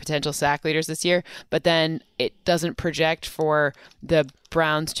might be potential sack leaders this year, but then it doesn't project for the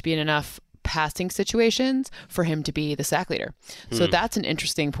Browns to be in enough passing situations for him to be the sack leader. So that's an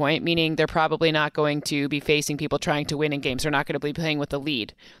interesting point, meaning they're probably not going to be facing people trying to win in games. They're not going to be playing with the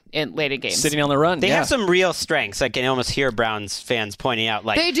lead late in games. Sitting on the run. They have some real strengths. I can almost hear Browns fans pointing out.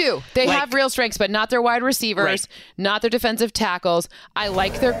 They do. They have real strengths, but not their wide receivers, not their defensive tackles. I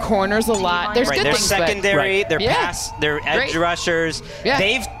like their corners a lot. There's good their things. Secondary, their pass, their edge rushers. Yeah.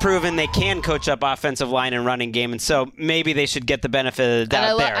 They've proven they can coach up offensive line and running game, and so maybe they should get the benefit of the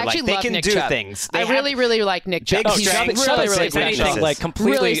doubt there. They can Nick do Chubb. Things. I really, really like Nick Chubb. He's really special.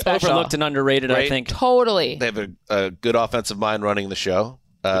 Completely overlooked and underrated, I think. Totally. They have a good offensive mind running the show.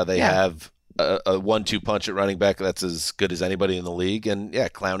 They have a 1-2 punch at running back that's as good as anybody in the league. And yeah,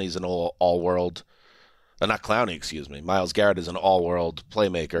 Clowney's an all-world. Not Clowney, excuse me. Myles Garrett is an all-world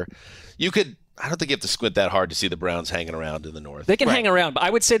playmaker. I don't think you have to squint that hard to see the Browns hanging around in the North. They can hang around, but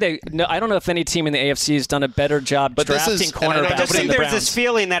I would say I don't know if any team in the AFC has done a better job drafting cornerbacks. I just think there's this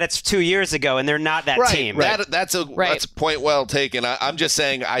feeling that it's 2 years ago and they're not that team. Right. That's a point well taken. I'm just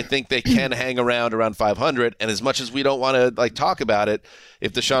saying I think they can hang around 500. And as much as we don't want to talk about it,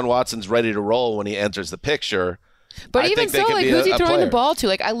 if Deshaun Watson's ready to roll when he enters the picture, but I even think so, who's he throwing player. the ball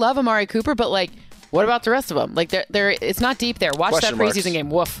to? I love Amari Cooper, but what about the rest of them? It's not deep there. Watch Question that preseason game.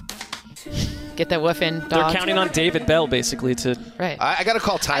 Woof. Get that woof in, dog. They're counting on David Bell, basically, to... Right. I got to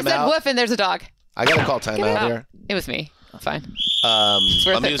call timeout. I said woof, and there's a dog. I got to call timeout here. It was me. Fine.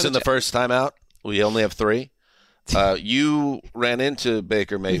 I'm using the first timeout. We only have 3. You ran into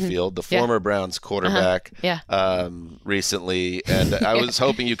Baker Mayfield, the former Browns quarterback, recently, and I was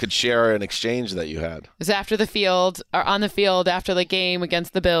hoping you could share an exchange that you had. It was on the field after the game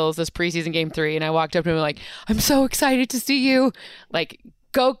against the Bills, this preseason game 3, and I walked up to him like, "I'm so excited to see you."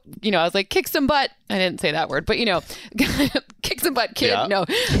 Go, I was like, kick some butt. I didn't say that word, but kick some butt, kid. Yeah. No,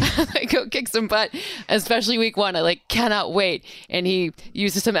 go kick some butt, especially week 1. I cannot wait. And he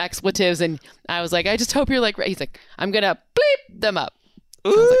uses some expletives, and I was like, I just hope you're he's like, I'm gonna bleep them up.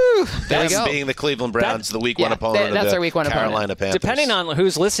 Ooh, that's being the Cleveland Browns, the week 1 opponent. That's of the our week 1 Carolina opponent. Panthers. Depending on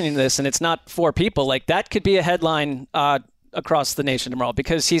who's listening to this, and it's not 4 people, that could be a headline across the nation tomorrow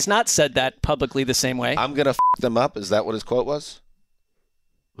because he's not said that publicly the same way. I'm gonna them up. Is that what his quote was?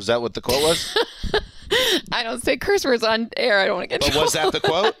 Was that what the quote was? I don't say curse words on air. I don't want to get. But was that the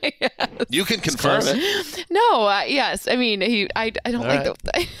quote? Yes. You can confirm it. No. Yes. I mean, I don't like the.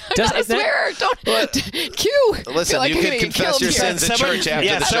 I'm not a swearer. Don't. Q. Listen, you can confess your sins at church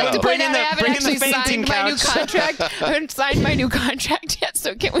after the show. Bring in the fainting couch. I haven't signed my new contract yet,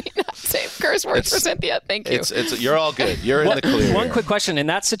 so can we not say curse words for Cynthia? Thank you. You're all good. You're in the clear. One quick question: in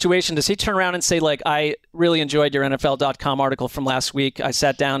that situation, does he turn around and say, I really enjoyed your NFL.com article from last week. I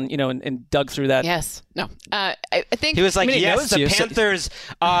sat down, and dug through that. Yes. No. I think he was like, yes, the Panthers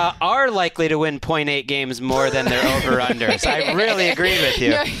are likely to win 0.8 games more than their over-unders. I really agree with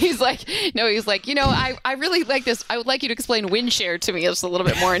you. He's like, I really like this. I would like you to explain win share to me just a little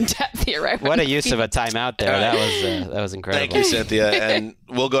bit more in depth here. Right? What a use of a timeout there. That was incredible. Thank you, Cynthia. And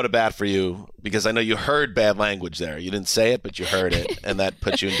we'll go to bat for you because I know you heard bad language there. You didn't say it, but you heard it, and that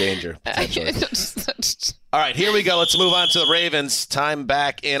puts you in danger, potentially. All right, here we go. Let's move on to the Ravens. Time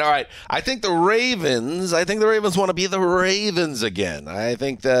back in. All right, I think the Ravens want to be the Ravens again. I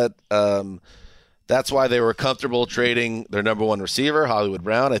think that that's why they were comfortable trading their number 1 receiver, Hollywood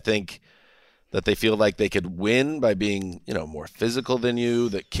Brown. I think that they feel like they could win by being, more physical than you,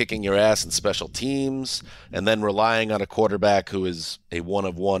 that kicking your ass in special teams, and then relying on a quarterback who is a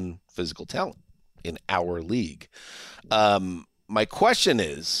one-of-one physical talent in our league. My question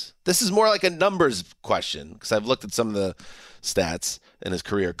is, this is more like a numbers question because I've looked at some of the stats in his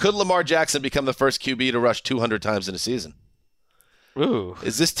career. Could Lamar Jackson become the first QB to rush 200 times in a season? Ooh.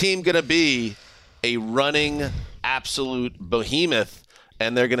 Is this team going to be a running absolute behemoth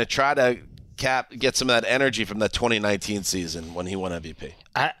and they're going to try to get some of that energy from that 2019 season when he won MVP?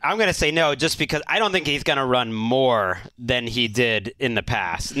 I'm going to say no, just because I don't think he's going to run more than he did in the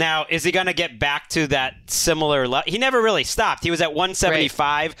past. Now, is he going to get back to that similar level? He never really stopped. He was at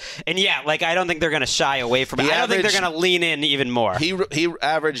 175. Right. And I don't think they're going to shy away from it. I don't think they're going to lean in even more. He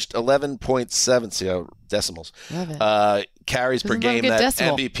averaged 11.7, see how decimals, carries per game that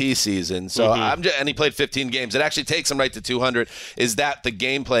decimal. MVP season. So and he played 15 games. It actually takes him right to 200. Is that the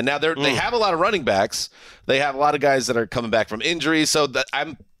game plan? Now, they have a lot of running backs. They have a lot of guys that are coming back from injuries. So that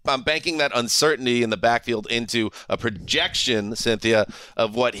I'm banking that uncertainty in the backfield into a projection, Cynthia,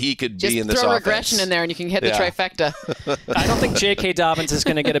 of what he could be in this offense. Just throw regression in there and you can hit the trifecta. I don't think J.K. Dobbins is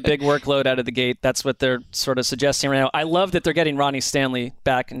going to get a big workload out of the gate. That's what they're sort of suggesting right now. I love that they're getting Ronnie Stanley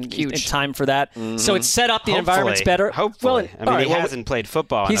back in time for that. Mm-hmm. So it's set up. The environment's better. Hopefully. He hasn't played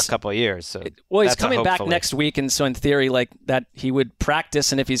football in a couple of years. So he's coming back next week, and so in theory, that he would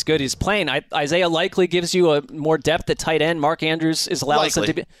practice, and if he's good, he's playing. Isaiah likely gives you a more depth at tight end. Mark Andrews is allowed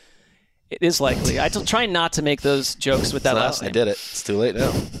to be. It is likely. I try not to make those jokes with that last name. I did it. It's too late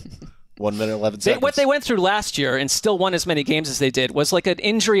now. 1 minute, 11 seconds. What they went through last year and still won as many games as they did was like an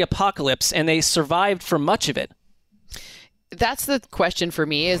injury apocalypse, and they survived for much of it. That's the question for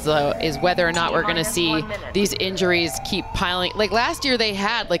me is whether or not we're going to see these injuries keep piling. Like last year, they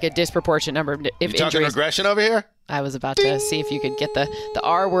had a disproportionate number of injuries. You talking regression over here? I was about to see if you could get the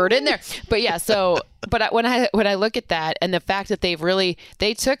R word in there. But yeah, so But when I look at that and the fact that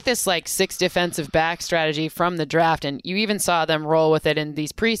they took this like 6 defensive back strategy from the draft, and you even saw them roll with it in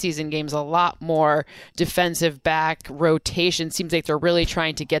these preseason games, a lot more defensive back rotation. Seems like they're really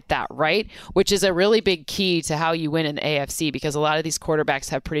trying to get that right, which is a really big key to how you win in the AFC, because a lot of these quarterbacks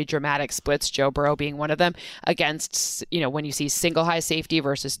have pretty dramatic splits, Joe Burrow being one of them, against, when you see single high safety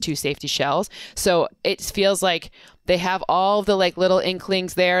versus 2 safety shells. So it feels like they have all the like little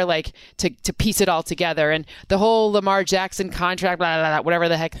inklings there, like to piece it all together. And the whole Lamar Jackson contract, blah, blah, blah, whatever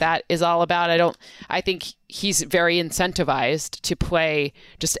the heck that is all about, I think he's very incentivized to play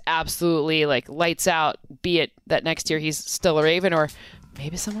just absolutely like lights out, be it that next year he's still a Raven or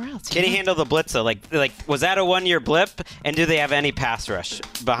maybe somewhere else. Can he handle the blitz though? Like was that a 1-year blip? And do they have any pass rush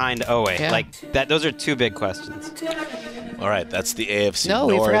behind Owe? Yeah. Like that? Those are 2 big questions. All right, that's the AFC No,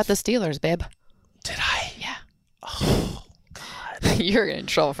 North. we forgot the Steelers, babe. Did I? Yeah. Oh, God. You're in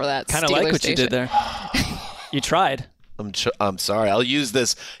trouble for that. Kind of like what you did there. You tried. I'm sorry. I'll use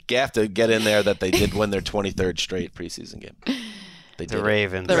this gaffe to get in there that they did win their 23rd straight preseason game. The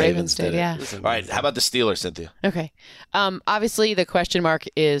Ravens. The Ravens did, yeah. All right, how about the Steelers, Cynthia? Okay. Obviously, the question mark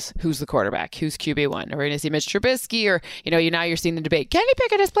is who's the quarterback? Who's QB1? Are we going to see Mitch Trubisky? Or, now you're seeing the debate. Kenny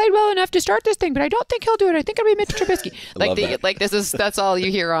Pickett has played well enough to start this thing, but I don't think he'll do it. I think it'll be Mitch Trubisky. That's all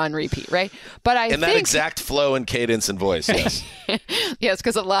you hear on repeat, right? But I think... that exact flow and cadence and voice, yes. Yes,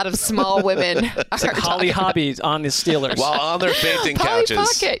 because a lot of small women it's like Holly Hobby on the Steelers. While on their fainting Polly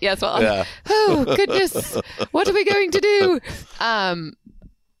couches. Pocket. Yes, well, yeah. Oh, goodness. What are we going to do?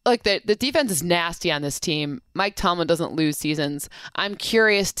 Look, the defense is nasty on this team. Mike Tomlin doesn't lose seasons. I'm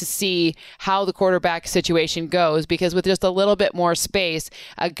curious to see how the quarterback situation goes, because with just a little bit more space,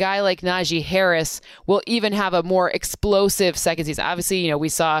 a guy like Najee Harris will even have a more explosive second season. Obviously, we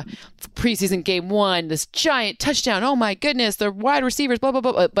saw preseason game 1, this giant touchdown. Oh my goodness, the wide receivers, blah, blah,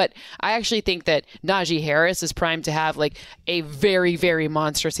 blah. But I actually think that Najee Harris is primed to have like a very, very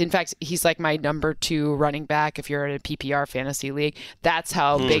monstrous. In fact, he's like my number 2 running back if you're in a PPR fantasy league. That's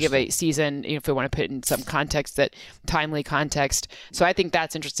how big of a season, if we want to put it in some context, that timely context. So I think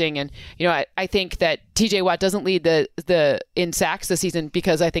that's interesting. And, I think that TJ Watt doesn't lead the in sacks this season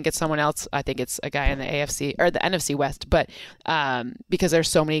because I think it's someone else. I think it's a guy in the AFC or the NFC West, but because there's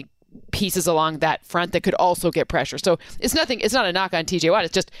so many pieces along that front that could also get pressure. So it's not a knock on TJ Watt.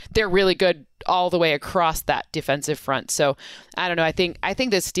 It's just they're really good all the way across that defensive front. So I don't know. I think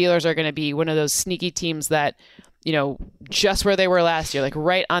the Steelers are going to be one of those sneaky teams that, just where they were last year, like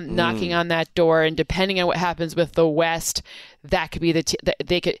right on knocking on that door. And depending on what happens with the West, that could be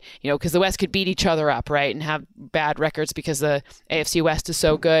they could, because the West could beat each other up, right, and have bad records because the AFC West is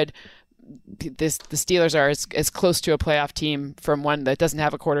so good. The Steelers are as close to a playoff team from one that doesn't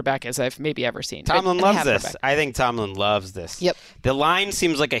have a quarterback as I've maybe ever seen. Tomlin loves this. I think Tomlin loves this. Yep. The line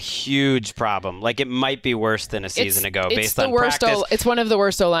seems like a huge problem. Like it might be worse than a season ago based on practice. It's one of the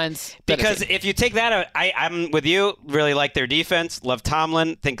worst O-lines. Because if you take that out, I'm with you. Really like their defense. Love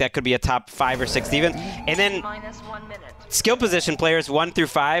Tomlin. Think that could be a top 5 or 6 defense. And then skill position players 1 through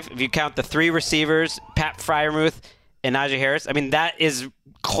 5. If you count the 3 receivers, Pat Freiermuth and Najee Harris, that is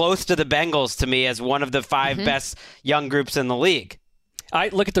close to the Bengals to me as one of the 5 best young groups in the league. I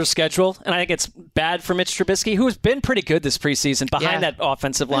look at their schedule, and I think it's bad for Mitch Trubisky, who's been pretty good this preseason behind that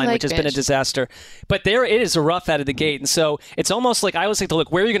offensive line, which has been a disaster. But it is a rough out of the gate. And so it's almost like I always like to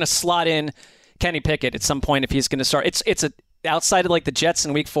look, where are you going to slot in Kenny Pickett at some point if he's going to start? It's outside of like the Jets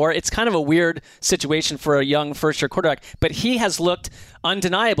in week 4, it's kind of a weird situation for a young first-year quarterback, but he has looked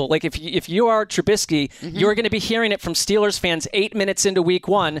undeniable. Like if you are Trubisky, you're going to be hearing it from Steelers fans 8 minutes into week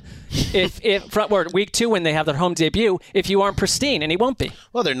 1, week 2 when they have their home debut, if you aren't pristine, and he won't be.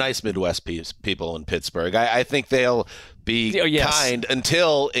 Well, they're nice Midwest people in Pittsburgh. I think they'll be kind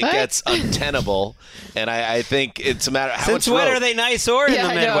until it gets untenable, and I think it's a matter of how much Since when are they nice or in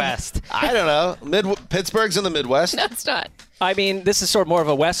the Midwest? I don't know. Pittsburgh's in the Midwest. No, it's not. I mean, this is sort of more of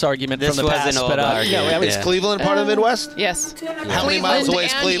a West argument from the past. An old argument. Is Cleveland part of the Midwest? Yes. How many miles away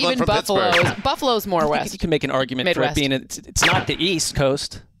is Cleveland from Pittsburgh? Buffalo's more west. You can make an argument Midwest. for it being it's not the East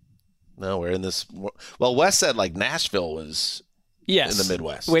Coast. No, we're in this. Well, Wes said like Nashville was in the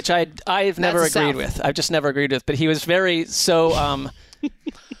Midwest, which I've never agreed with. I've just never agreed with. But he was very he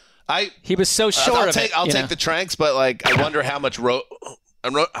was so sure of it. I'll take the tranks, but like I wonder how much rope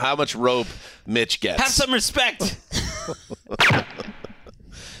Mitch gets. Have some respect.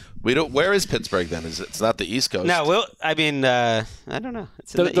 Where is Pittsburgh then? It's not the East Coast. No, I don't know.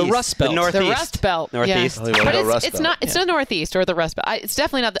 It's the Rust Belt. The Northeast. The Rust Belt. Northeast. Yeah. But it's not. It's the Northeast or the Rust Belt. It's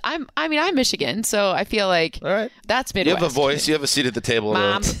definitely not. I'm Michigan, so I feel like that's Midwest. You have a voice. You have a seat at the table.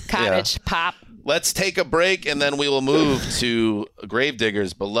 Mom, cottage, pop. Let's take a break, and then we will move to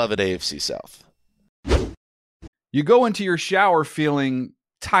Gravediggers' beloved AFC South. You go into your shower feeling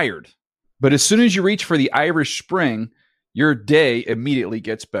tired, but as soon as you reach for the Irish Spring, your day immediately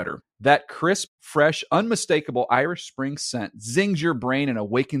gets better. That crisp, fresh, unmistakable Irish Spring scent zings your brain and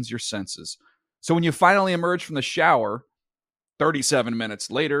awakens your senses. So when you finally emerge from the shower 37 minutes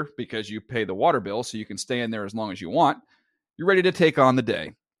later, because you pay the water bill so you can stay in there as long as you want, you're ready to take on the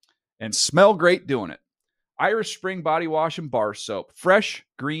day and smell great doing it. Irish Spring Body Wash and Bar Soap. Fresh,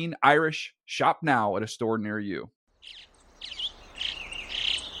 green, Irish. Shop now at a store near you.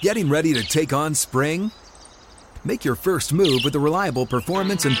 Getting ready to take on spring? Make your first move with the reliable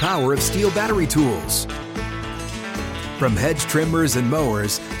performance and power of Steel battery tools. From hedge trimmers and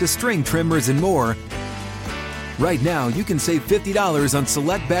mowers to string trimmers and more, right now you can save $50 on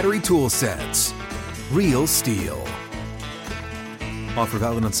select battery tool sets. Real Steel. Offer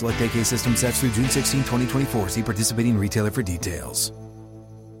valid on select AK system sets through June 16, 2024. See participating retailer for details.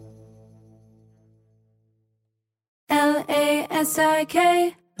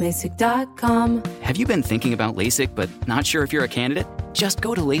 LASIK, LASIK.com. Have you been thinking about LASIK but not sure if you're a candidate? Just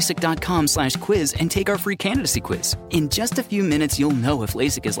go to LASIK.com/quiz and take our free candidacy quiz. In just a few minutes, you'll know if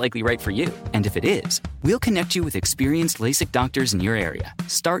LASIK is likely right for you. And if it is, we'll connect you with experienced LASIK doctors in your area.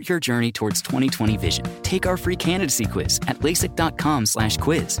 Start your journey towards 20/20 vision. Take our free candidacy quiz at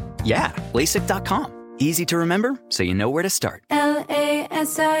LASIK.com/quiz. Yeah, LASIK.com. Easy to remember, so you know where to start.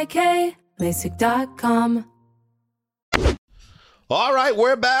 LASIK, LASIK.com. All right,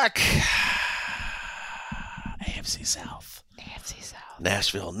 we're back. AFC South.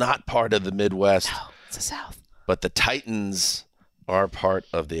 Nashville, not part of the Midwest. No, it's the South. But the Titans are part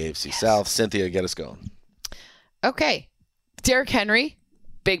of the AFC South. Cynthia, get us going. Okay. Derrick Henry,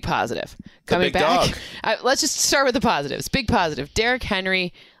 big positive. Coming big back. dog. Let's just start with the positives. Big positive. Derrick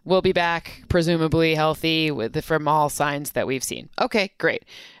Henry will be back, presumably healthy from all signs that we've seen. Okay, great.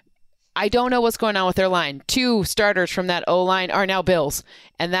 I don't know what's going on with their line. 2 starters from that O-line are now Bills,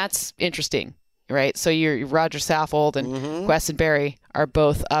 and that's interesting. Right, so you're Roger Saffold and Weston Berry are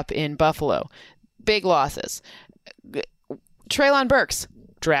both up in Buffalo. Big losses. Treylon Burks,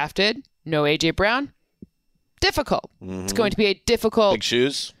 drafted. No A.J. Brown. Difficult. It's going to be a difficult... Big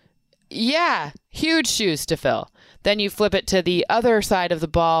shoes? Yeah, huge shoes to fill. Then you flip it to the other side of the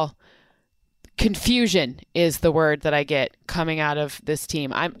ball. Confusion is the word that I get coming out of this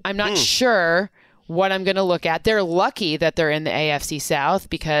team. I'm not sure what I'm going to look at. They're lucky that they're in the AFC South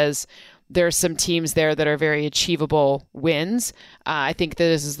because... there's some teams there that are very achievable wins. I think that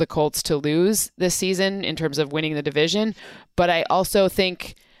this is the Colts to lose this season in terms of winning the division. But I also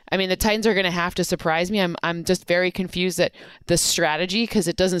think, the Titans are going to have to surprise me. I'm just very confused at the strategy because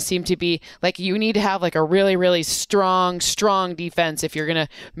it doesn't seem to be like you need to have like a really, really strong defense if you're going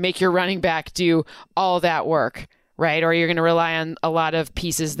to make your running back do all that work, right? Or you're going to rely on a lot of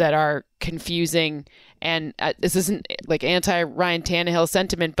pieces that are confusing. And this isn't like anti-Ryan Tannehill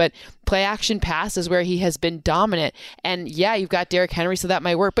sentiment, but play action pass is where he has been dominant. And yeah, you've got Derrick Henry, so that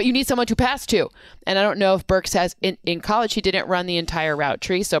might work, but you need someone to pass to. And I don't know if Burks has, in college, he didn't run the entire route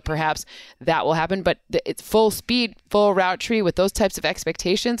tree, so perhaps that will happen. But it's full speed, full route tree with those types of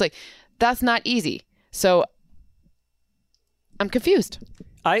expectations. Like, that's not easy. So I'm confused.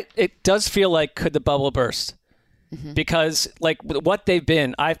 It does feel like could the bubble burst? Because, like, what they've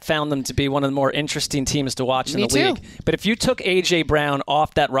been, I've found them to be one of the more interesting teams to watch in the league. But if you took A.J. Brown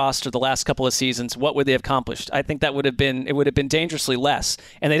off that roster the last couple of seasons, what would they have accomplished? I think it would have been dangerously less.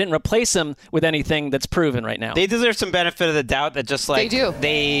 And they didn't replace him with anything that's proven right now. They deserve some benefit of the doubt that just like they do.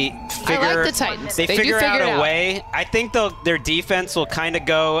 I like the Titans. They figure out a way. I think their defense will kind of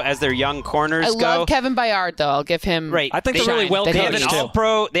go as their young corners go. I love Kevin Byard, though. I'll give him right. I think they're really well coached. They have an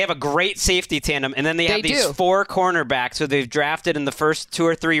all-pro. They have a great safety tandem, and then they have these 4 cornerbacks who they've drafted in the first 2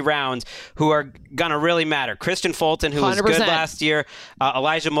 or 3 rounds who are going to really matter. Christian Fulton, who 100%. Was good last year.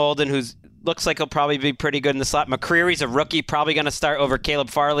 Elijah Molden, who's looks like he'll probably be pretty good in the slot. McCreary's a rookie, probably going to start over Caleb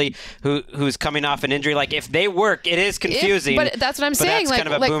Farley, who's coming off an injury. Like, if they work, it is confusing. But that's what I'm saying. That's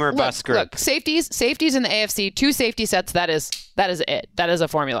kind of a boomer bust group. Look, safeties in the AFC, 2 safety sets. That is it. That is a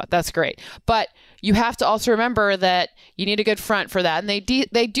formula. That's great. But you have to also remember that you need a good front for that, and they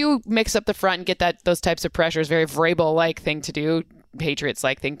do mix up the front and get those types of pressures. Very Vrabel-like thing to do.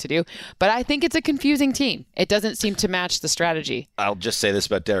 Patriots-like thing to do. But I think it's a confusing team. It doesn't seem to match the strategy. I'll just say this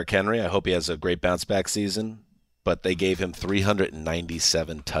about Derrick Henry. I hope he has a great bounce-back season. But they gave him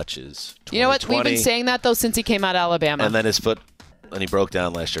 397 touches. You know what? We've been saying that, though, since he came out of Alabama. And then his foot, and he broke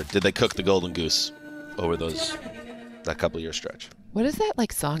down last year. Did they cook the golden goose over that couple-year stretch? What is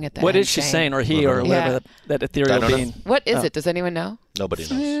that song at the end? What is she saying, or he, or whatever that ethereal being? What is it? Does anyone know? Nobody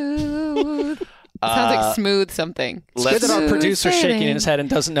knows. Sounds like smooth something. It's good that our producer's shaking in his head and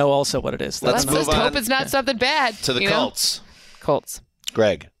doesn't know also what it is. Let's move on. Hope it's not something bad. To the Colts. Colts.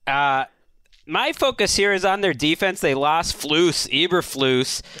 Greg. My focus here is on their defense. They lost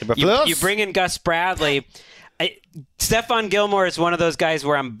Eberflus. You bring in Gus Bradley. Stephon Gilmore is one of those guys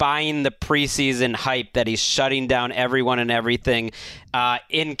where I'm buying the preseason hype that he's shutting down everyone and everything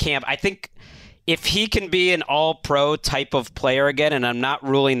in camp. I think if he can be an all-pro type of player again, and I'm not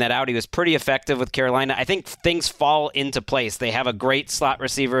ruling that out, he was pretty effective with Carolina, I think things fall into place. They have a great slot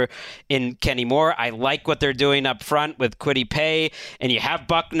receiver in Kenny Moore. I like what they're doing up front with Kwity Paye, and you have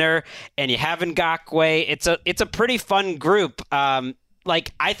Buckner, and you have Ngakoue. It's a pretty fun group. I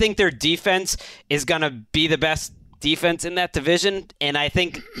think their defense is going to be the best defense in that division, and I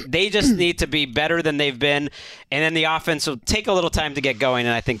think they just need to be better than they've been, and then the offense will take a little time to get going,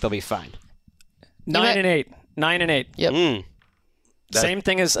 and I think they'll be fine. 9-8. 9-8. Yep. Same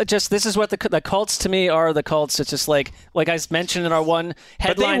thing as this is what the Colts to me are. The Colts. It's just like I mentioned in our one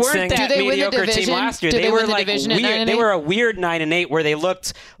headline thing. But they weren't that mediocre team last year. They were like weird. They were a weird 9-8 where they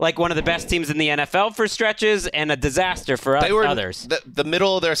looked like one of the best teams in the NFL for stretches and a disaster for others. The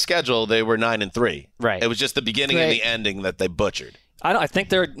middle of their schedule, they were 9-3. Right. It was just the beginning and the ending that they butchered. I think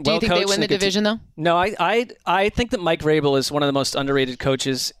they're well coached. Do you think they win the division, though? No, I think that Mike Vrabel is one of the most underrated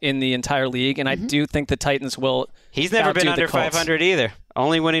coaches in the entire league, and I do think the Titans will. He's never been under 500 either.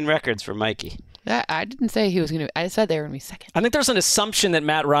 Only winning records for Mikey. I didn't say he was going to. I said they were going to be second. I think there's an assumption that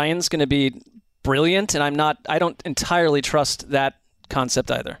Matt Ryan's going to be brilliant, and I don't entirely trust that concept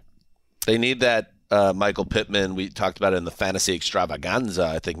either. They need that Michael Pittman. We talked about it in the fantasy extravaganza.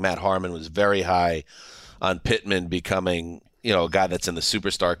 I think Matt Harmon was very high on Pittman becoming, a guy that's in the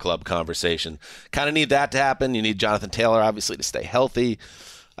superstar club conversation. Kind of need that to happen. You need Jonathan Taylor, obviously, to stay healthy.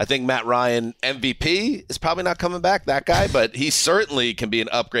 I think Matt Ryan, MVP, is probably not coming back, that guy, but he certainly can be an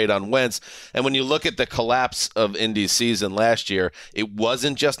upgrade on Wentz. And when you look at the collapse of Indy's season last year, it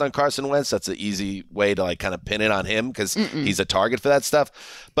wasn't just on Carson Wentz. That's an easy way to kind of pin it on him because he's a target for that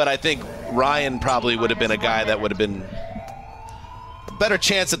stuff. But I think Ryan probably would have been a guy that would have been better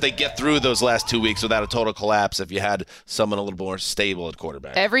chance that they get through those last 2 weeks without a total collapse if you had someone a little more stable at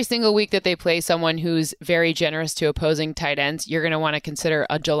quarterback. Every single week that they play someone who's very generous to opposing tight ends, you're going to want to consider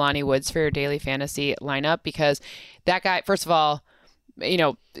a Jelani Woods for your daily fantasy lineup because that guy, first of all,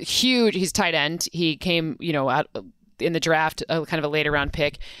 huge. He's tight end. He came, out in the draft, kind of a later round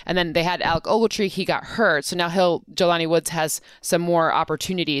pick. And then they had Alec Ogletree. He got hurt. So now Jelani Woods has some more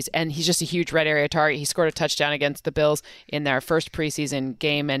opportunities, and he's just a huge red area target. He scored a touchdown against the Bills in their first preseason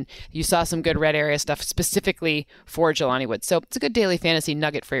game, and you saw some good red area stuff specifically for Jelani Woods. So it's a good daily fantasy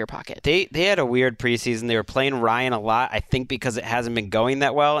nugget for your pocket. They had a weird preseason. They were playing Ryan a lot, I think because it hasn't been going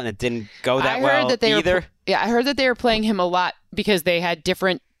that well, and it didn't go that well either. I heard that they were playing him a lot because they had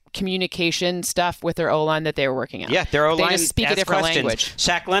different communication stuff with their O-line that they were working on. Yeah, their O-line they just speak a different language.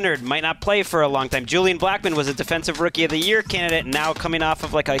 Shaq Leonard might not play for a long time. Julian Blackmon was a Defensive Rookie of the Year candidate, and now coming off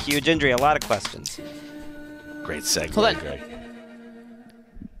of a huge injury. A lot of questions. Great segue, Greg.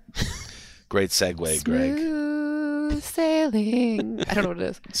 Great segue, Greg. Smooth sailing. I don't know what it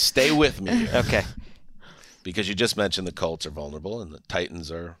is. Stay with me here. Okay. Because you just mentioned the Colts are vulnerable, and the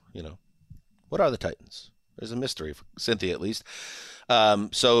Titans are, what are the Titans? There's a mystery, for Cynthia at least.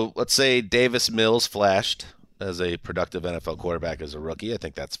 So let's say Davis Mills flashed as a productive NFL quarterback as a rookie. I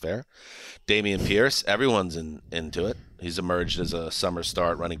think that's fair. Dameon Pierce, everyone's into it. He's emerged as a summer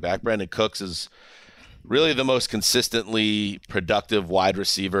start running back. Brandon Cooks is really the most consistently productive wide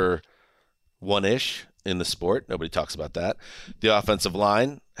receiver one-ish in the sport. Nobody talks about that. The offensive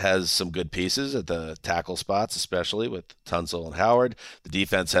line has some good pieces at the tackle spots, especially with Tunsil and Howard. The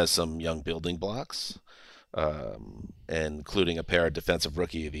defense has some young building blocks. Including a pair of Defensive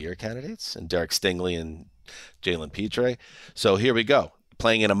Rookie of the Year candidates, and Derek Stingley and Jalen Petre. So here we go.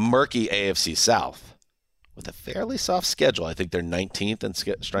 Playing in a murky AFC South with a fairly soft schedule. I think they're 19th in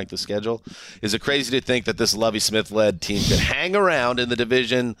strength of schedule. Is it crazy to think that this Lovie Smith-led team could hang around in the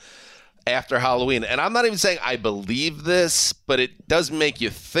division after Halloween? And I'm not even saying I believe this, but it does make you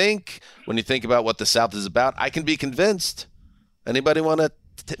think when you think about what the South is about. I can be convinced. Anybody want to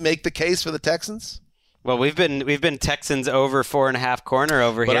make the case for the Texans? Well, we've been Texans over 4.5 corner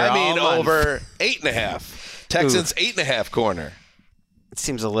over here. But I mean all over 8.5. Texans 8.5 corner. It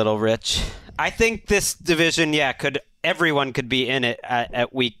seems a little rich. I think this division, everyone could be in it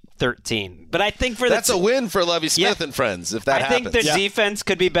at week 13. But I think that's a win for Lovie Smith and friends if that happens. I think their defense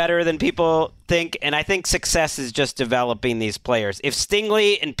could be better than people think, and I think success is just developing these players. If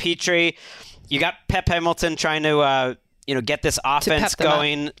Stingley and Petre, you got Pep Hamilton trying to get this offense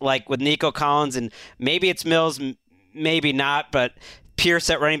going, like with Nico Collins, and maybe it's Mills, maybe not, but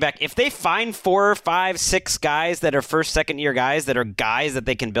Pierce at running back. If they find 4, 5, 6 guys that are first, second year guys that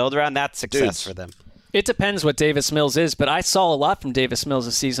they can build around, that's success for them. It depends what Davis Mills is, but I saw a lot from Davis Mills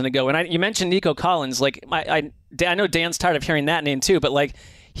a season ago. And you mentioned Nico Collins. Like I know Dan's tired of hearing that name too, but like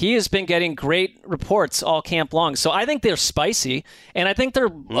he has been getting great reports all camp long. So I think they're spicy, and I think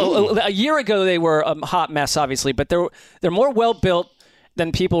they're a year ago they were a hot mess, obviously, but they're more well built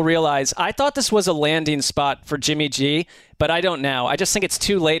than people realize. I thought this was a landing spot for Jimmy G, but I don't now. I just think it's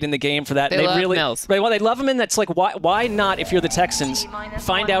too late in the game for that. They love Mills. Right, well, they love him, and that's like, why not, if you're the Texans,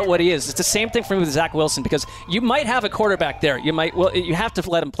 find out what he is? It's the same thing for me with Zach Wilson, because you might have a quarterback there. You have to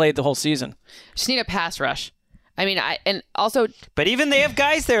let him play the whole season. Just need a pass rush. I mean, but even they have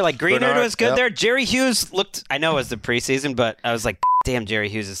guys there, like Greenard was good there. Jerry Hughes looked, I know it was the preseason, but I was like, damn, Jerry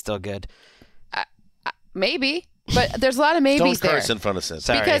Hughes is still good. Maybe. But there's a lot of maybes there. Don't curse in front of Sid.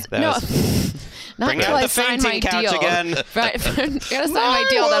 Sorry. Because, not until I sign my deal. Again. Right. Gotta sign my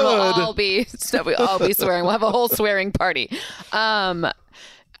deal, then we'll all be swearing. We'll have a whole swearing party. I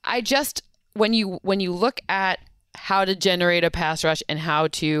just, when you look at how to generate a pass rush and how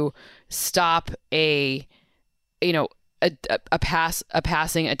to stop a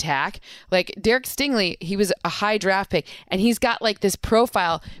passing attack. Like Derek Stingley, he was a high draft pick, and he's got like this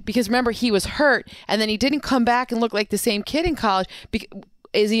profile because remember he was hurt, and then he didn't come back and look like the same kid in college.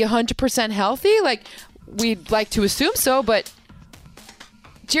 Is he 100% healthy? Like we'd like to assume so, but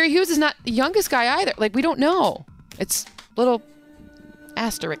Jerry Hughes is not the youngest guy either. Like we don't know. It's a little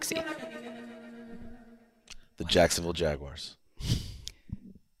asterisk-y. The Jacksonville Jaguars.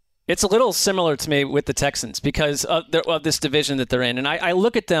 It's a little similar to me with the Texans because of this division that they're in. And I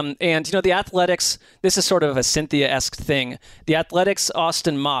look at them, and, the Athletics, this is sort of a Cynthia-esque thing. The Athletics'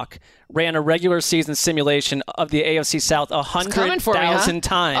 Austin Mock ran a regular season simulation of the AFC South 100,000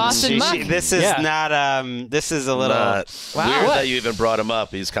 times. Austin Mock. This is not, this is a little... Wow. Weird that you even brought him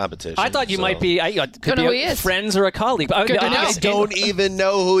up. He's competition. I thought you might be, could be a friends or a colleague. I don't even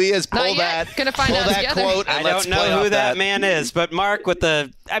know who he is. Pull that. Gonna find out together. Quote I don't know who that man is, but Mark with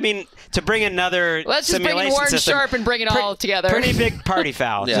to bring another let's just bring in Warren system, Sharp and bring it all together. Pretty big party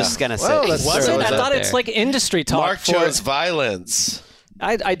foul. Just gonna say. I thought it's like industry talk. Mark chose violence.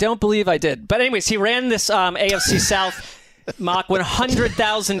 I don't believe I did. But anyways, he ran this AFC South mock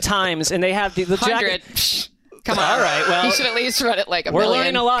 100,000 times, and they have the 100. Come on. All right, well. You should at least run it like a We're million.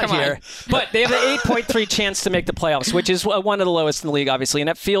 learning a lot here. But they have an 8.3 chance to make the playoffs, which is one of the lowest in the league, obviously, and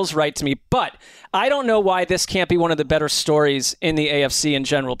that feels right to me. But I don't know why this can't be one of the better stories in the AFC in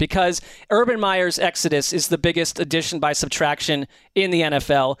general, because Urban Meyer's exodus is the biggest addition by subtraction in the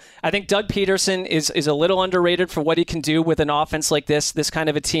NFL. I think Doug Peterson is a little underrated for what he can do with an offense like this kind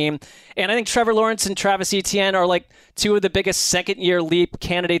of a team. And I think Trevor Lawrence and Travis Etienne are like two of the biggest second-year leap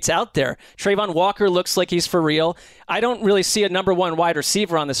candidates out there. Trayvon Walker looks like he's for real. I don't really see a number one wide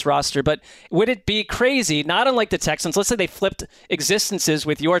receiver on this roster, but would it be crazy, not unlike the Texans, let's say they flipped existences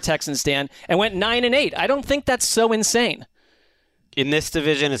with your Texans, Dan, and went 9-8. I don't think that's so insane. In this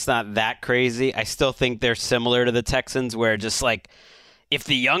division, it's not that crazy. I still think they're similar to the Texans, where just like if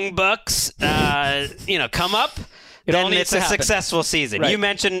the Young Bucks, come up, then it's a successful season. Right. You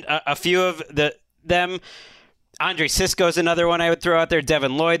mentioned a few of them. Andre Sisco's another one I would throw out there.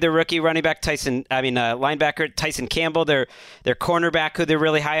 Devin Lloyd, their rookie running back. Linebacker Tyson Campbell, their cornerback, who they're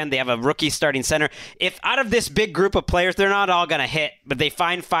really high on. They have a rookie starting center. If out of this big group of players, they're not all going to hit, but they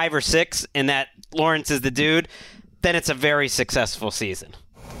find 5 or 6, and that Lawrence is the dude, then it's a very successful season.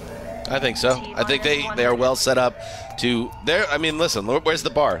 I think so. I think they are well set up to there. I mean, listen, where's the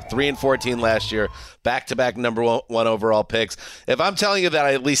bar? 3-14 last year, back-to-back number one overall picks. If I'm telling you that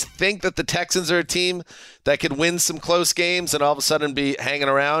I at least think that the Texans are a team that could win some close games and all of a sudden be hanging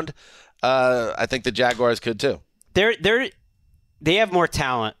around, I think the Jaguars could too. They have more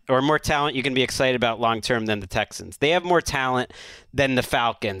talent you can be excited about long-term than the Texans. They have more talent than the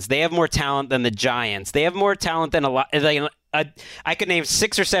Falcons. They have more talent than the Giants. They have more talent than a lot. I could name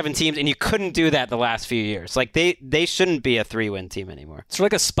 6 or 7 teams, and you couldn't do that the last few years. Like they shouldn't be a 3-win team anymore. It's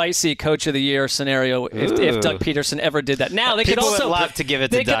like a spicy Coach of the Year scenario if Doug Peterson ever did that. Now people would love to give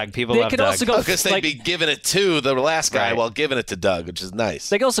it to Doug. People love Doug. Because they'd be giving it to the last guy while giving it to Doug, which is nice.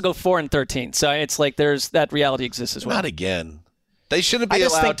 They could also go 4-13. So it's like there's that reality exists as well. Not again. They shouldn't be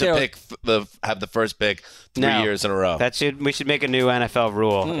allowed to have the first pick 3 years in a row. We should make a new NFL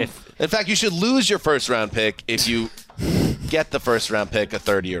rule. In fact, you should lose your first round pick if you get the first round pick a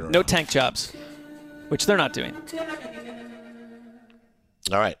third year in a row. No tank jobs, which they're not doing.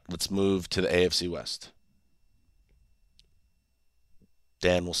 All right, let's move to the AFC West.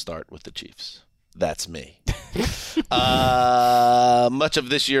 Dan will start with the Chiefs. That's me. Much of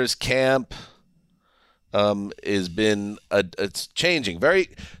this year's camp it's changing very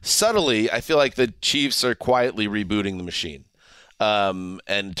subtly. I feel like the Chiefs are quietly rebooting the machine, and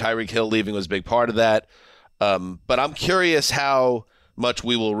Tyreek Hill leaving was a big part of that. But I'm curious how much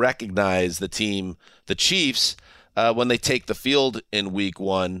we will recognize the Chiefs, when they take the field in Week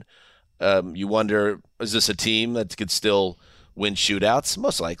 1. You wonder, is this a team that could still win shootouts?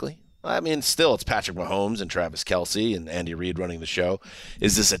 Most likely. I mean, still, it's Patrick Mahomes and Travis Kelce and Andy Reid running the show.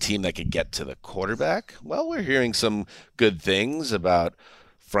 Is this a team that could get to the quarterback? Well, we're hearing some good things about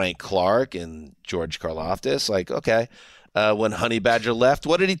Frank Clark and George Karlaftis. Like, okay, when Honey Badger left,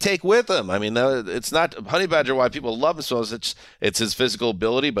 what did he take with him? I mean, it's not Honey Badger why people love him so much. It's his physical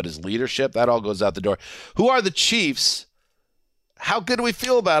ability, but his leadership, that all goes out the door. Who are the Chiefs? How good do we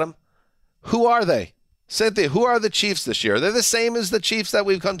feel about them? Who are they? Cynthia, who are the Chiefs this year? Are they the same as the Chiefs that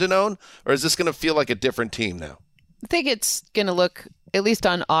we've come to know, or is this going to feel like a different team now? I think it's going to look, at least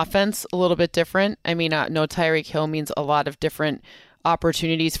on offense, a little bit different. I mean, no Tyreek Hill means a lot of different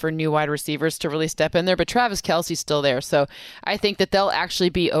opportunities for new wide receivers to really step in there, but Travis Kelce's still there. So I think that they'll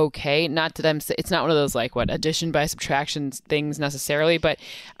actually be okay. Not that it's not one of those addition by subtraction things necessarily, but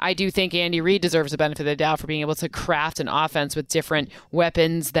I do think Andy Reid deserves the benefit of the doubt for being able to craft an offense with different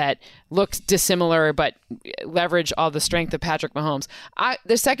weapons that looks dissimilar but leverage all the strength of Patrick Mahomes.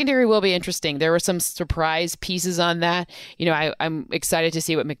 The secondary will be interesting. There were some surprise pieces on that. I'm excited to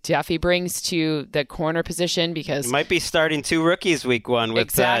see what McDuffie brings to the corner position, because he might be starting 2 rookies Week 1 with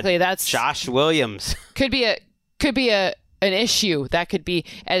exactly. That's Josh Williams. Could be an issue. That could be,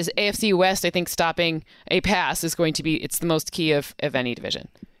 as AFC West, I think stopping a pass is going to be, it's the most key of any division.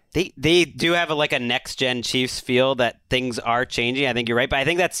 They do have a next gen Chiefs feel that things are changing. I think you're right, but I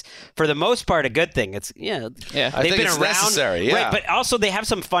think that's for the most part a good thing. It's I they've think been it's around, necessary, yeah. right? But also they have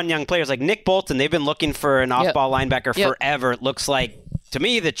some fun young players like Nick Bolton. They've been looking for an off-ball linebacker forever. It looks like, to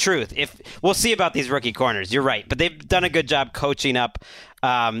me, the truth. If we'll see about these rookie corners, you're right, but they've done a good job coaching up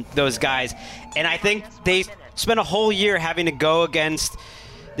those guys, and I think they spent a whole year having to go against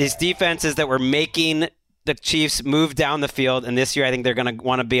these defenses that were making the Chiefs move down the field, and this year I think they're going to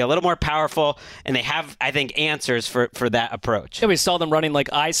want to be a little more powerful, and they have, I think, answers for that approach. Yeah, we saw them running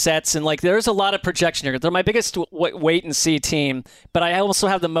eye sets, and there's a lot of projection here. They're my biggest wait-and-see team, but I also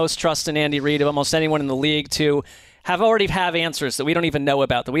have the most trust in Andy Reid of almost anyone in the league to already have answers that we don't even know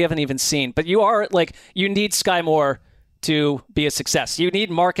about, that we haven't even seen. But you need Sky Moore to be a success. You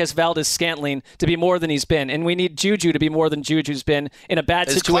need Marquez Valdes-Scantling to be more than he's been, and we need Juju to be more than Juju's been in a bad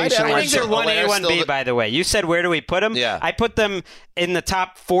situation. I think they're 1A, 1B, by the way. You said, where do we put them? Yeah. I put them in the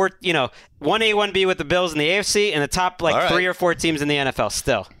top 4, 1A, 1B with the Bills in the AFC, and the top 3 or 4 teams in the NFL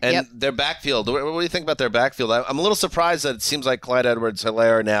still. And their backfield, what do you think about their backfield? I'm a little surprised that it seems like Clyde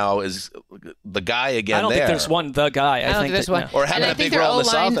Edwards-Helaire now is the guy again. I don't think there's the guy. I think there's one. Or having a big role in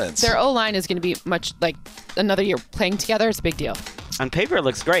this offense. Their O-line is going to be much like another year playing together. It's a big deal. On paper, it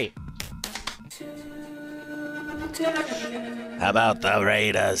looks great. How about the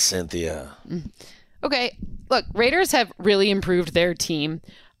Raiders, Cynthia? Okay, look, Raiders have really improved their team.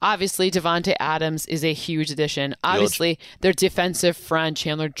 Obviously, Devontae Adams is a huge addition. Obviously, their defensive front,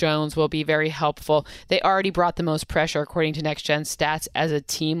 Chandler Jones, will be very helpful. They already brought the most pressure, according to Next Gen Stats, as a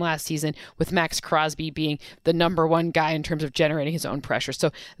team last season, with Max Crosby being the number 1 guy in terms of generating his own pressure.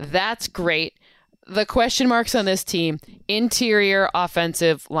 So that's great. The question marks on this team, interior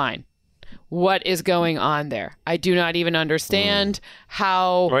offensive line. What is going on there? I do not even understand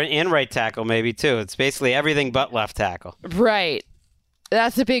how... Or in right tackle, maybe, too. It's basically everything but left tackle. Right.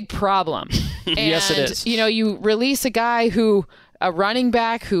 That's a big problem. And, yes, it is. You release a running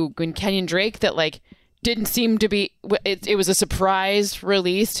back who, in Kenyon Drake, that didn't seem to be. It was a surprise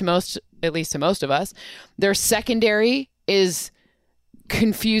release at least to most of us. Their secondary is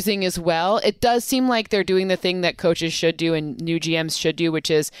confusing as well. It does seem like they're doing the thing that coaches should do and new GMs should do,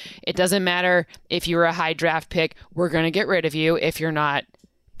 which is it doesn't matter if you're a high draft pick. We're going to get rid of you if you're not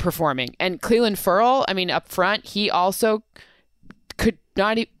performing. And Cleveland Ferrell, up front, he also could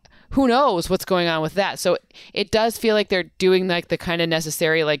not who knows what's going on with that. So it does feel like they're doing the kind of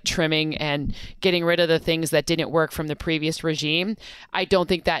necessary trimming and getting rid of the things that didn't work from the previous regime. I don't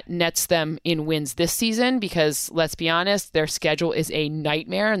think that nets them in wins this season because, let's be honest, their schedule is a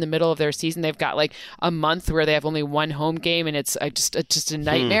nightmare in the middle of their season. They've got a month where they have only 1 home game and it's just a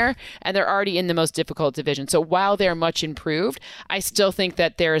nightmare. And they're already in the most difficult division. So while they're much improved, I still think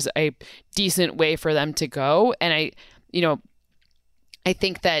that there's a decent way for them to go. And I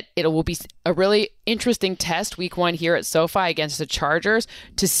think that it will be a really interesting test Week 1 here at SoFi against the Chargers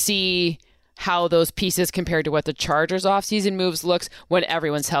to see how those pieces compared to what the Chargers offseason moves looks when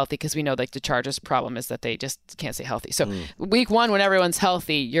everyone's healthy, because we know like the Chargers' problem is that they just can't stay healthy. So week one, when everyone's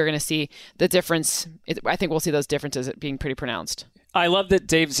healthy, you're going to see the difference. I think we'll see those differences being pretty pronounced. I love that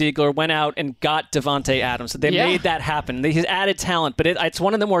Dave Ziegler went out and got Davante Adams. They made that happen. He's added talent, but it's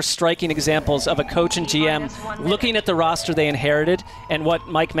one of the more striking examples of a coach and GM looking at the roster they inherited and what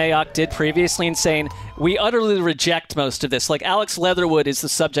Mike Mayock did previously and saying, we utterly reject most of this. Like Alex Leatherwood is the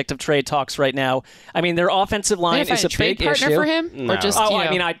subject of trade talks right now. I mean, their offensive line is a big issue. For him? No. Or just,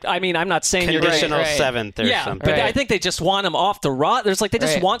 I mean, I'm not saying conditional seventh or something. But I think they just want him off the roster. There's like they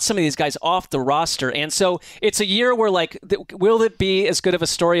just want some of these guys off the roster, and so it's a year where like, will it be as good of a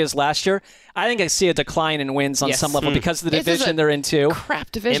story as last year? I think I see a decline in wins on some level because of the division they're into.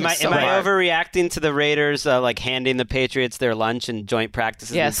 Crap division. Am I overreacting to the Raiders like handing the Patriots their lunch and joint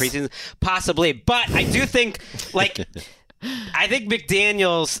practices in the preseason? Possibly, but I do think I think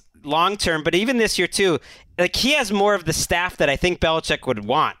McDaniels long term, but even this year too, like he has more of the staff that I think Belichick would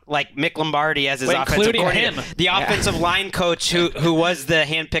want, like Mick Lombardi as his offensive coordinator, the offensive line coach who was the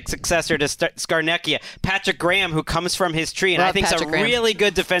handpicked successor to Scarnecchia, Patrick Graham, who comes from his tree, and I think is a really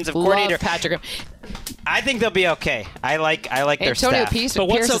good defensive coordinator. Patrick Graham. I think they'll be okay. I like their staff. But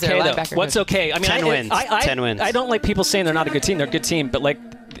what's okay though? What's okay? I mean, 10 wins. 10 wins. I don't like people saying they're not a good team. They're a good team, but like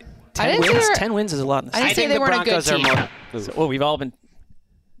 10 wins is a lot. I didn't say they weren't a good team. Well, we've all been.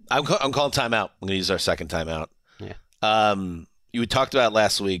 I'm calling timeout. I'm going to use our second timeout. Yeah. You talked about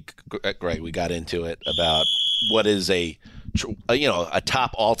last week, Greg. We got into it about what is a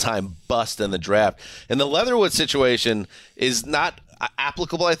top all-time bust in the draft, and the Leatherwood situation is not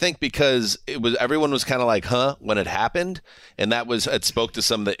applicable, I think, because everyone was kind of like, huh, when it happened, and it spoke to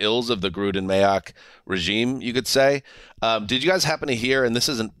some of the ills of the Gruden Mayock regime, you could say. Did you guys happen to hear? And this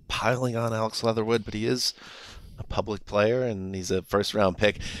isn't piling on Alex Leatherwood, but he is a public player and he's a first-round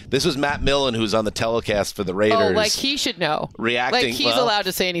pick. This was Matt Millen, who's on the telecast for the Raiders. Oh, like he should know. Reacting, like he's allowed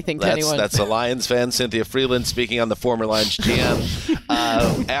to say anything to anyone. That's a Lions fan, Cynthia Freeland, speaking on the former Lions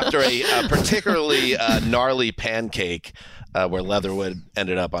GM after a particularly gnarly pancake where Leatherwood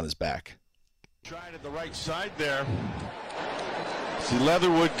ended up on his back. Trying at the right side there. See,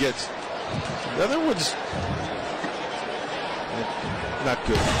 Leatherwood's not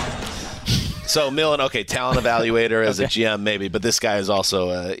good. So Millen, okay, talent evaluator as a GM maybe, but this guy is also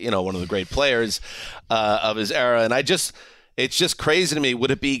one of the great players of his era, and it's just crazy to me.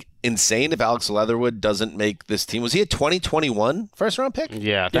 Would it be insane if Alex Leatherwood doesn't make this team? Was he a 2021 first round pick?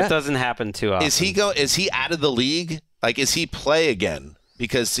 Yeah, that doesn't happen too often. Is he out of the league? Like, is he play again?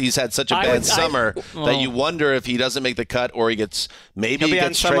 Because he's had such a bad summer that you wonder if he doesn't make the cut or he gets He'll be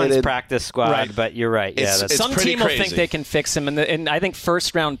on someone's practice squad, but you're right. Yeah, some team will think they can fix him, and I think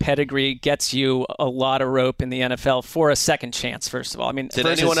first-round pedigree gets you a lot of rope in the NFL for a second chance, first of all. I mean, did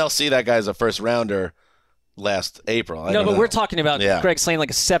anyone else see that guy as a first-rounder last April? No, but we're talking about Greg saying like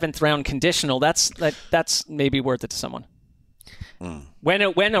a seventh-round conditional. That's maybe worth it to someone. When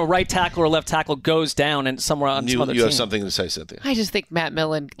a right tackle or left tackle goes down and somewhere on some other team. You have something to say, Cynthia. I just think Matt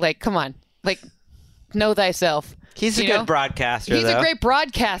Millen, like, come on. Like, know thyself. He's a good broadcaster, He's a great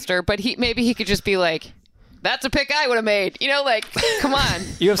broadcaster, but maybe he could just be like, that's a pick I would have made. Like, come on.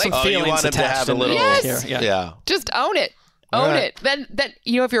 You have some feelings you want him to have a little. Yes. Yeah. Just own it. Own it. Then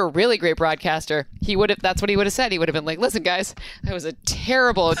if you're a really great broadcaster, that's what he would have said. He would have been like, listen, guys, I was a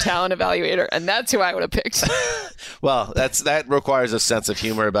terrible talent evaluator, and that's who I would have picked. Well, that requires a sense of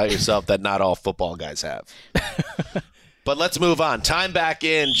humor about yourself that not all football guys have. But let's move on. Time back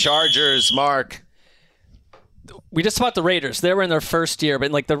in. Chargers, Mark. We just talked the Raiders. They were in their first year,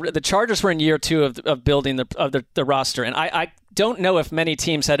 but like the Chargers were in year two of building the roster, and I don't know if many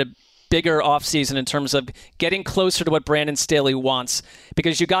teams had a bigger offseason in terms of getting closer to what Brandon Staley wants,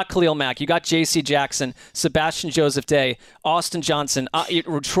 because you got Khalil Mack, you got J.C. Jackson, Sebastian Joseph Day, Austin Johnson,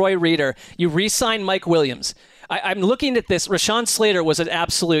 Troy Reeder. You re-signed Mike Williams. I'm looking at this. Rashawn Slater was an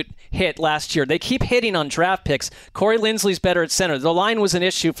absolute hit last year. They keep hitting on draft picks. Corey Linsley's better at center. The line was an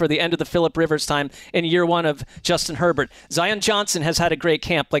issue for the end of the Phillip Rivers time in year one of Justin Herbert. Zion Johnson has had a great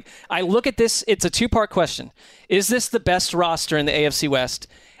camp. Like, I look at this, it's a two-part question. Is this the best roster in the AFC West?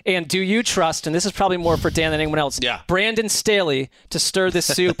 And do you trust, and this is probably more for Dan than anyone else, Brandon Staley to stir this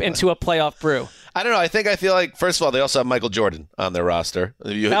soup into a playoff brew? I don't know. I feel like, first of all, they also have Michael Jordan on their roster.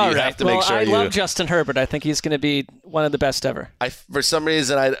 You have to make sure I love Justin Herbert. I think he's going to be one of the best ever. For some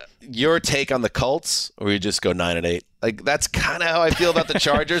reason, your take on the Colts, or you just go 9-8. Like, that's kind of how I feel about the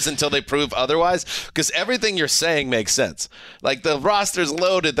Chargers until they prove otherwise, because everything you're saying makes sense. Like, the roster's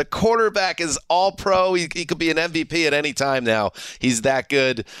loaded. The quarterback is all pro. He could be an MVP at any time now. He's that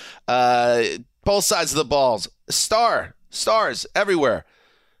good. Both sides of the balls. Stars everywhere.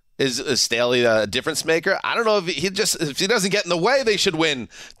 Is Staley a difference maker? I don't know if he doesn't get in the way, they should win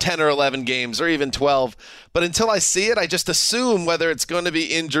 10 or 11 games or even 12. But until I see it, I just assume whether it's going to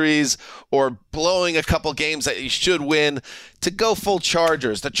be injuries or blowing a couple games that you should win to go full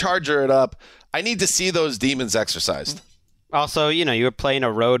Chargers, to Charger it up. I need to see those demons exercised. Also, you were playing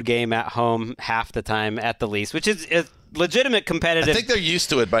a road game at home half the time at the least, which is legitimate competitive. I think they're used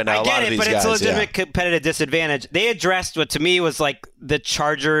to it by now. I get it, but it's a legitimate competitive disadvantage. They addressed what to me was like the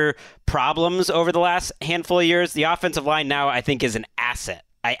Charger problems over the last handful of years. The offensive line now, I think, is an asset.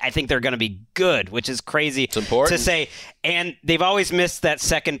 I think they're going to be good, which is crazy to say. And they've always missed that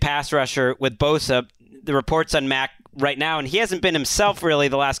second pass rusher with Bosa. The reports on Mac right now, and he hasn't been himself really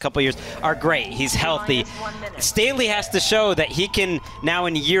the last couple of years, are great. He's healthy. Staley has to show that he can now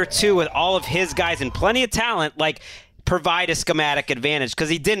in year 2 with all of his guys and plenty of talent, provide a schematic advantage, because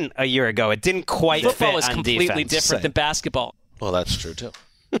he didn't a year ago. It didn't quite fit on defense. Football is completely different than basketball. Well, that's true too.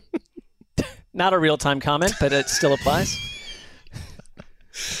 Not a real-time comment, but it still applies.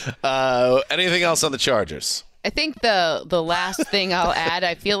 Anything else on the Chargers? I think the last thing I'll add,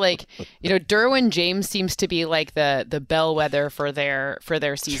 I feel like, Derwin James seems to be like the bellwether for their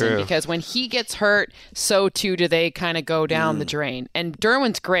season. True. Because when he gets hurt, so too do they kind of go down the drain. And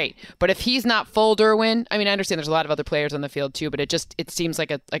Derwin's great, but if he's not full Derwin, I mean, I understand there's a lot of other players on the field too, but it seems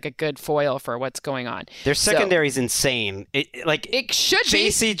like a good foil for what's going on. Their secondary's insane. It should be.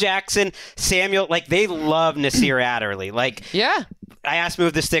 J.C. Jackson, Samuel, they love Nasir Adderley. Yeah. I asked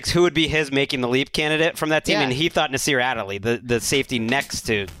Move the Sticks who would be his making the leap candidate from that team, and he thought Nasir Adderley, the safety next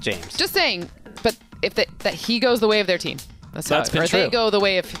to James. Just saying, but if that he goes the way of their team, that's been or true. They go the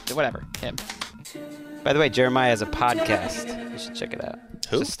way of whatever him. By the way, Jeremiah has a podcast. You should check it out.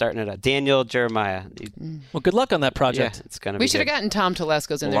 Who? Just starting it out. Daniel Jeremiah. Well, good luck on that project. Yeah, it's gonna. We should have gotten Tom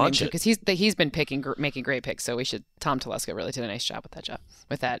Telesco's in there Launch because he's been making great picks. So we should. Tom Telesco really did a nice job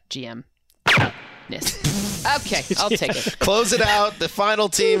with that GM. Okay, I'll take it. Close it out. The final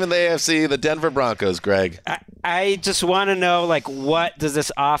team in the AFC, the Denver Broncos, Greg. I just want to know, what does this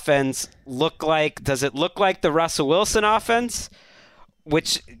offense look like? Does it look like the Russell Wilson offense,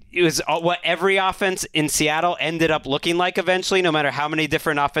 which is what every offense in Seattle ended up looking like eventually, no matter how many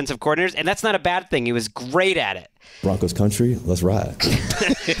different offensive coordinators? And that's not a bad thing. He was great at it. Broncos country, let's ride.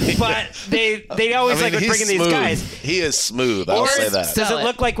 But they always would bring in these guys. He is smooth. I'll say that. Does it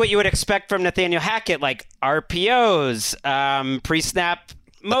look like what you would expect from Nathaniel Hackett, like RPOs, pre-snap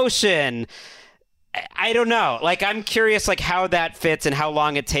motion? I don't know. I'm curious, how that fits and how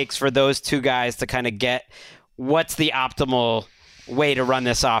long it takes for those two guys to kind of get what's the optimal way to run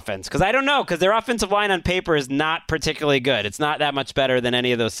this offense. Because I don't know, because their offensive line on paper is not particularly good. It's not that much better than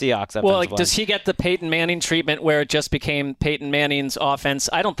any of those Seahawks offensive lines. Does he get the Peyton Manning treatment where it just became Peyton Manning's offense?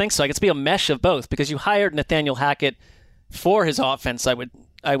 I don't think so. It's be a mesh of both, because you hired Nathaniel Hackett for his offense, I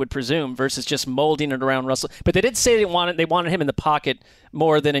would presume, versus just molding it around Russell. But they did say they wanted him in the pocket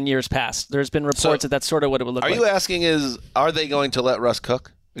more than in years past. There's been reports that that's sort of what it would look like. Are you asking are they going to let Russ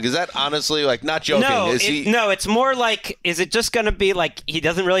cook? Because that honestly, not joking. No, it's more is it just going to be he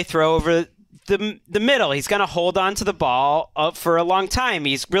doesn't really throw over the middle? He's going to hold on to the ball for a long time.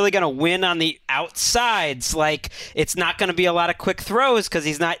 He's really going to win on the outsides. It's not going to be a lot of quick throws because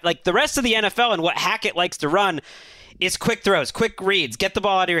he's not the rest of the NFL, and what Hackett likes to run is quick throws, quick reads, get the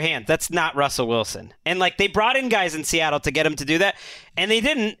ball out of your hands. That's not Russell Wilson. And they brought in guys in Seattle to get him to do that, and they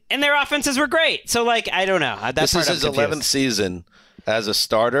didn't, and their offenses were great. So I don't know. This is his 11th season as a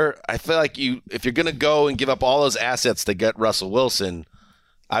starter. I feel like if you're going to go and give up all those assets to get Russell Wilson,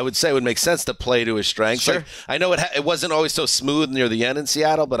 I would say it would make sense to play to his strengths. Sure. I know it wasn't always so smooth near the end in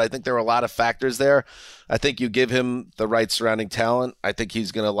Seattle, but I think there were a lot of factors there. I think you give him the right surrounding talent, I think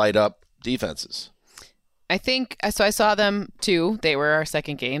he's going to light up defenses. I think so. I saw them too. They were our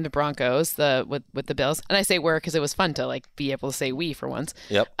second game, the Broncos, with the Bills, and I say "were" because it was fun to be able to say "we" for once.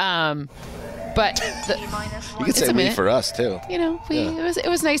 Yep. But you could say "we" for us too. It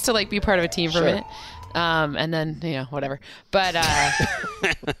was nice to be part of a team for a minute, and then whatever. But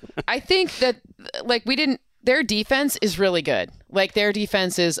I think that their defense is really good. Their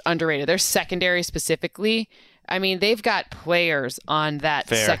defense is underrated. Their secondary specifically. I mean, they've got players on that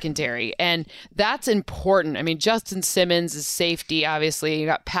secondary, and that's important. I mean, Justin Simmons is safety, obviously. You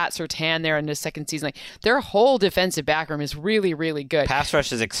got Pat Surtain there in his second season. Their whole defensive back room is really, really good. Pass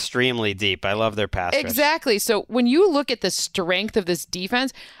rush is extremely deep. I love their pass rush. Exactly. So when you look at the strength of this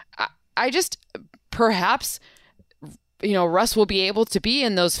defense, I just perhaps Russ will be able to be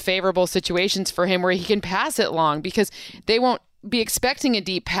in those favorable situations for him where he can pass it long, because they won't be expecting a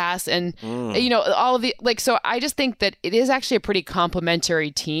deep pass and all of the so I just think that it is actually a pretty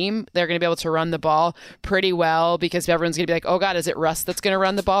complementary team. They're going to be able to run the ball pretty well because everyone's going to be like, oh God, is it Russ that's going to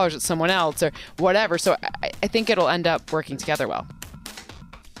run the ball or is it someone else or whatever? So I think it'll end up working together well.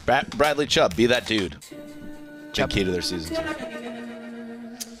 Bradley Chubb, be that dude. Big key to their season.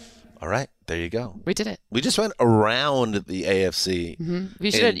 All right, there you go. We did it. We just went around the AFC. Mm-hmm.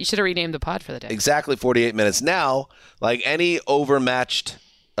 You should have renamed the pod for the day. Exactly 48 minutes. Now, like any overmatched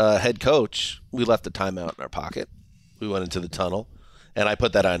head coach, we left a timeout in our pocket. We went into the tunnel, and I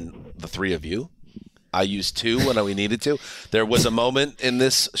put that on the three of you. I used 2 when we needed to. There was a moment in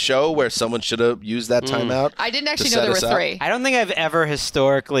this show where someone should have used that timeout. I didn't actually know there were 3. I don't think I've ever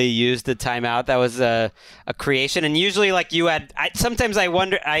historically used a timeout. That was a creation. And usually, like you had, sometimes I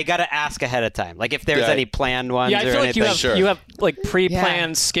wonder, I got to ask ahead of time. Like if there's any planned ones or anything. Yeah, I feel like you have like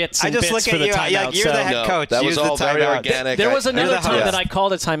pre-planned skits and bits for the timeout. You're the head coach. That was all very organic. There was another time that I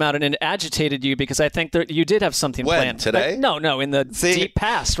called a timeout and it agitated you because I think that you did have something planned. Today? No, in the deep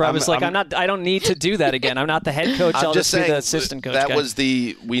past where I was like, I don't need to do that again. I'm not the head coach. I'll just be the assistant coach. That was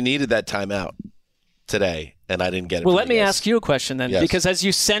we needed that timeout today, and I didn't get it. Well, let me ask you a question then, because as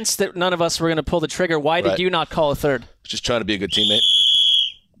you sensed that none of us were going to pull the trigger, why did you not call a third? Just trying to be a good teammate.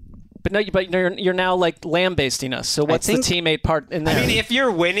 But you're now like lambasting us. So what's the teammate part in there? I mean, if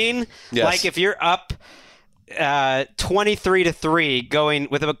you're winning, like if you're up 23-3 going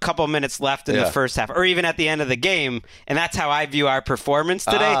with a couple minutes left in the first half, or even at the end of the game, and that's how I view our performance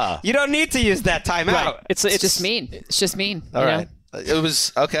today. You don't need to use that timeout. Right. It's just mean. It's just mean. All right. It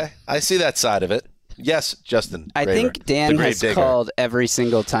was okay. I see that side of it. Yes, Justin. I think Dan has called every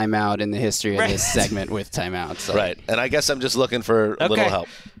single timeout in the history of this segment with timeouts. So. Right. And I guess I'm just looking for a little help.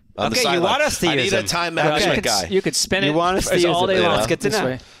 Okay, you want us to use I need a time management guy. You could spin it. You want us to use all day long. Let's get to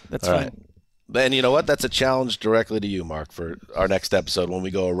know. That's fine. And you know what? That's a challenge directly to you, Mark, for our next episode when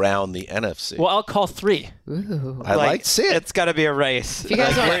we go around the NFC. Well, I'll call 3. Ooh. I like to see it. It's got to be a race. You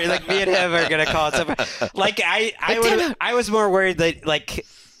guys like me and him are going to call it something. Like I was more worried that like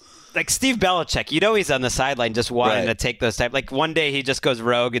Steve Belichick, he's on the sideline just wanting to take those time. Like one day he just goes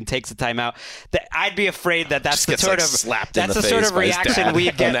rogue and takes a timeout. I'd be afraid that's the sort of slapped that's the sort of reaction we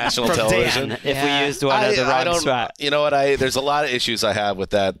get national from television Dan if we used one at the wrong spot. You know what? There's a lot of issues I have with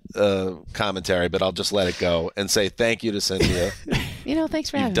that commentary, but I'll just let it go and say thank you to Cynthia. Thanks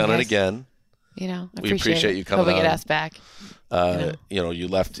for having me. You've done it again. We appreciate you coming on. Hope we get asked back. You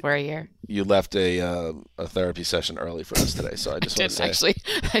left. For a year. You left a therapy session early for us today, so I just want to say. Actually,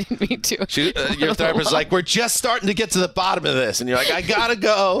 I didn't mean to. Your therapist's like, we're just starting to get to the bottom of this, and you're like, I gotta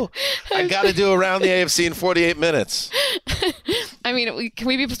go. I gotta do around the AFC in 48 minutes. I mean, can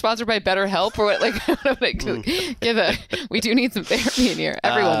we be sponsored by BetterHelp or what? We do need some therapy in here.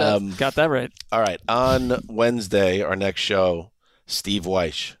 Everyone does. Got that right. All right. On Wednesday, our next show, Steve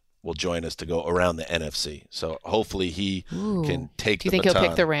Wyche will join us to go around the NFC. So hopefully he can take the baton. Do you think he'll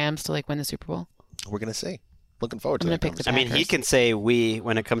pick the Rams to win the Super Bowl? We're going to see. Looking forward to that. I mean, he can say we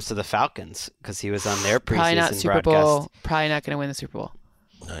when it comes to the Falcons because he was on their preseason Probably not Super broadcast. Bowl. Probably not going to win the Super Bowl.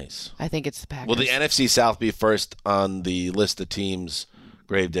 Nice. I think it's the Packers. Will the NFC South be first on the list of teams,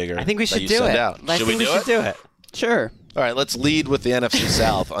 Gravedigger? I think we should do it. Should we do it? Sure. All right, let's lead with the NFC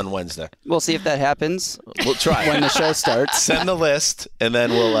South on Wednesday. We'll see if that happens. We'll try when the show starts. Send the list, and then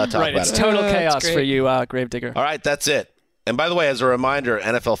we'll talk about it. It's total chaos for you, Gravedigger. All right, that's it. And by the way, as a reminder,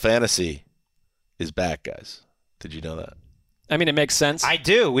 NFL Fantasy is back, guys. Did you know that? I mean, it makes sense. I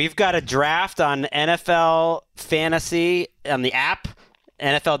do. We've got a draft on NFL Fantasy on the app,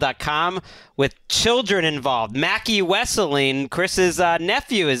 NFL.com, with children involved. Mackie Wesseling, Chris's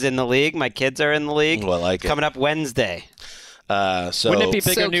nephew, is in the league. My kids are in the league. Well, I like it. Coming up Wednesday. So wouldn't it be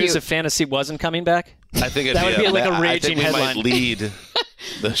bigger news if fantasy wasn't coming back? I think that would be like a raging headline. I think we might lead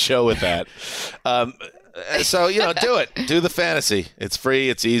the show with that. So, do it. Do the fantasy. It's free.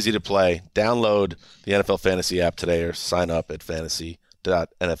 It's easy to play. Download the NFL Fantasy app today or sign up at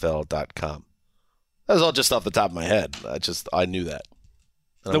fantasy.nfl.com. That was all just off the top of my head. I knew that.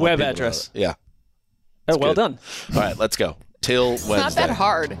 The web address. Yeah. Oh, well done. All right, let's go. Till Wednesday. It's not that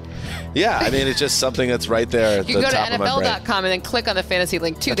hard. Yeah, I mean, it's just something that's right there at the top of my brain. You go to NFL.com and then click on the fantasy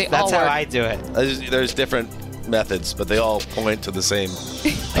link, too. That's how I do it. There's different methods, but they all point to the same.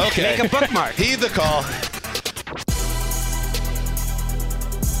 Okay. Make a bookmark. Heed the call.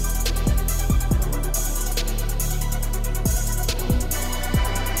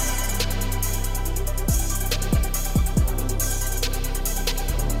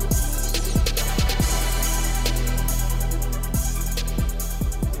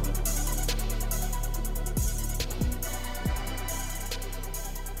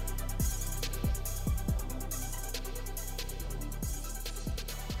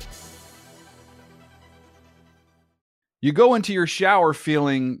 You go into your shower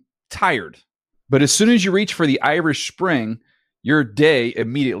feeling tired, but as soon as you reach for the Irish Spring, your day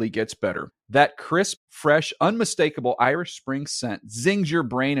immediately gets better. That crisp, fresh, unmistakable Irish Spring scent zings your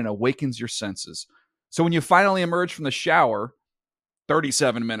brain and awakens your senses. So when you finally emerge from the shower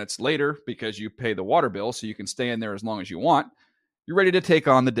 37 minutes later, because you pay the water bill so you can stay in there as long as you want, you're ready to take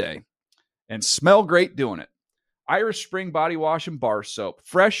on the day and smell great doing it. Irish Spring Body Wash and Bar Soap.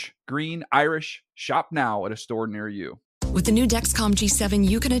 Fresh, green, Irish. Shop now at a store near you. With the new Dexcom G7,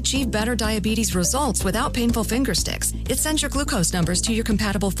 you can achieve better diabetes results without painful finger sticks. It sends your glucose numbers to your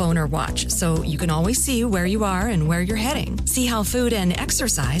compatible phone or watch, so you can always see where you are and where you're heading. See how food and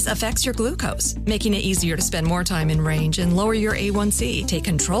exercise affects your glucose, making it easier to spend more time in range and lower your A1C. Take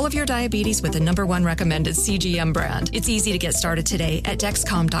control of your diabetes with the #1 recommended CGM brand. It's easy to get started today at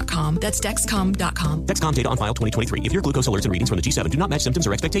Dexcom.com. That's Dexcom.com. Dexcom data on file 2023. If your glucose alerts and readings from the G7 do not match symptoms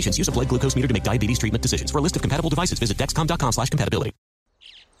or expectations, use a blood glucose meter to make diabetes treatment decisions. For a list of compatible devices, visit Dexcom.com/compatibility.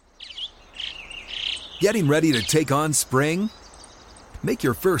 Getting ready to take on spring? Make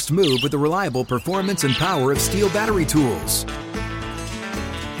your first move with the reliable performance and power of Steel battery tools.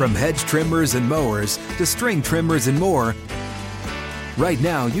 From hedge trimmers and mowers to string trimmers and more, right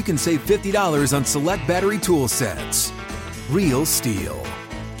now you can save $50 on select battery tool sets. Real Steel.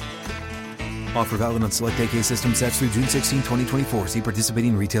 Offer valid on select AK system sets through June 16, 2024. See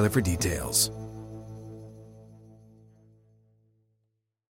participating retailer for details.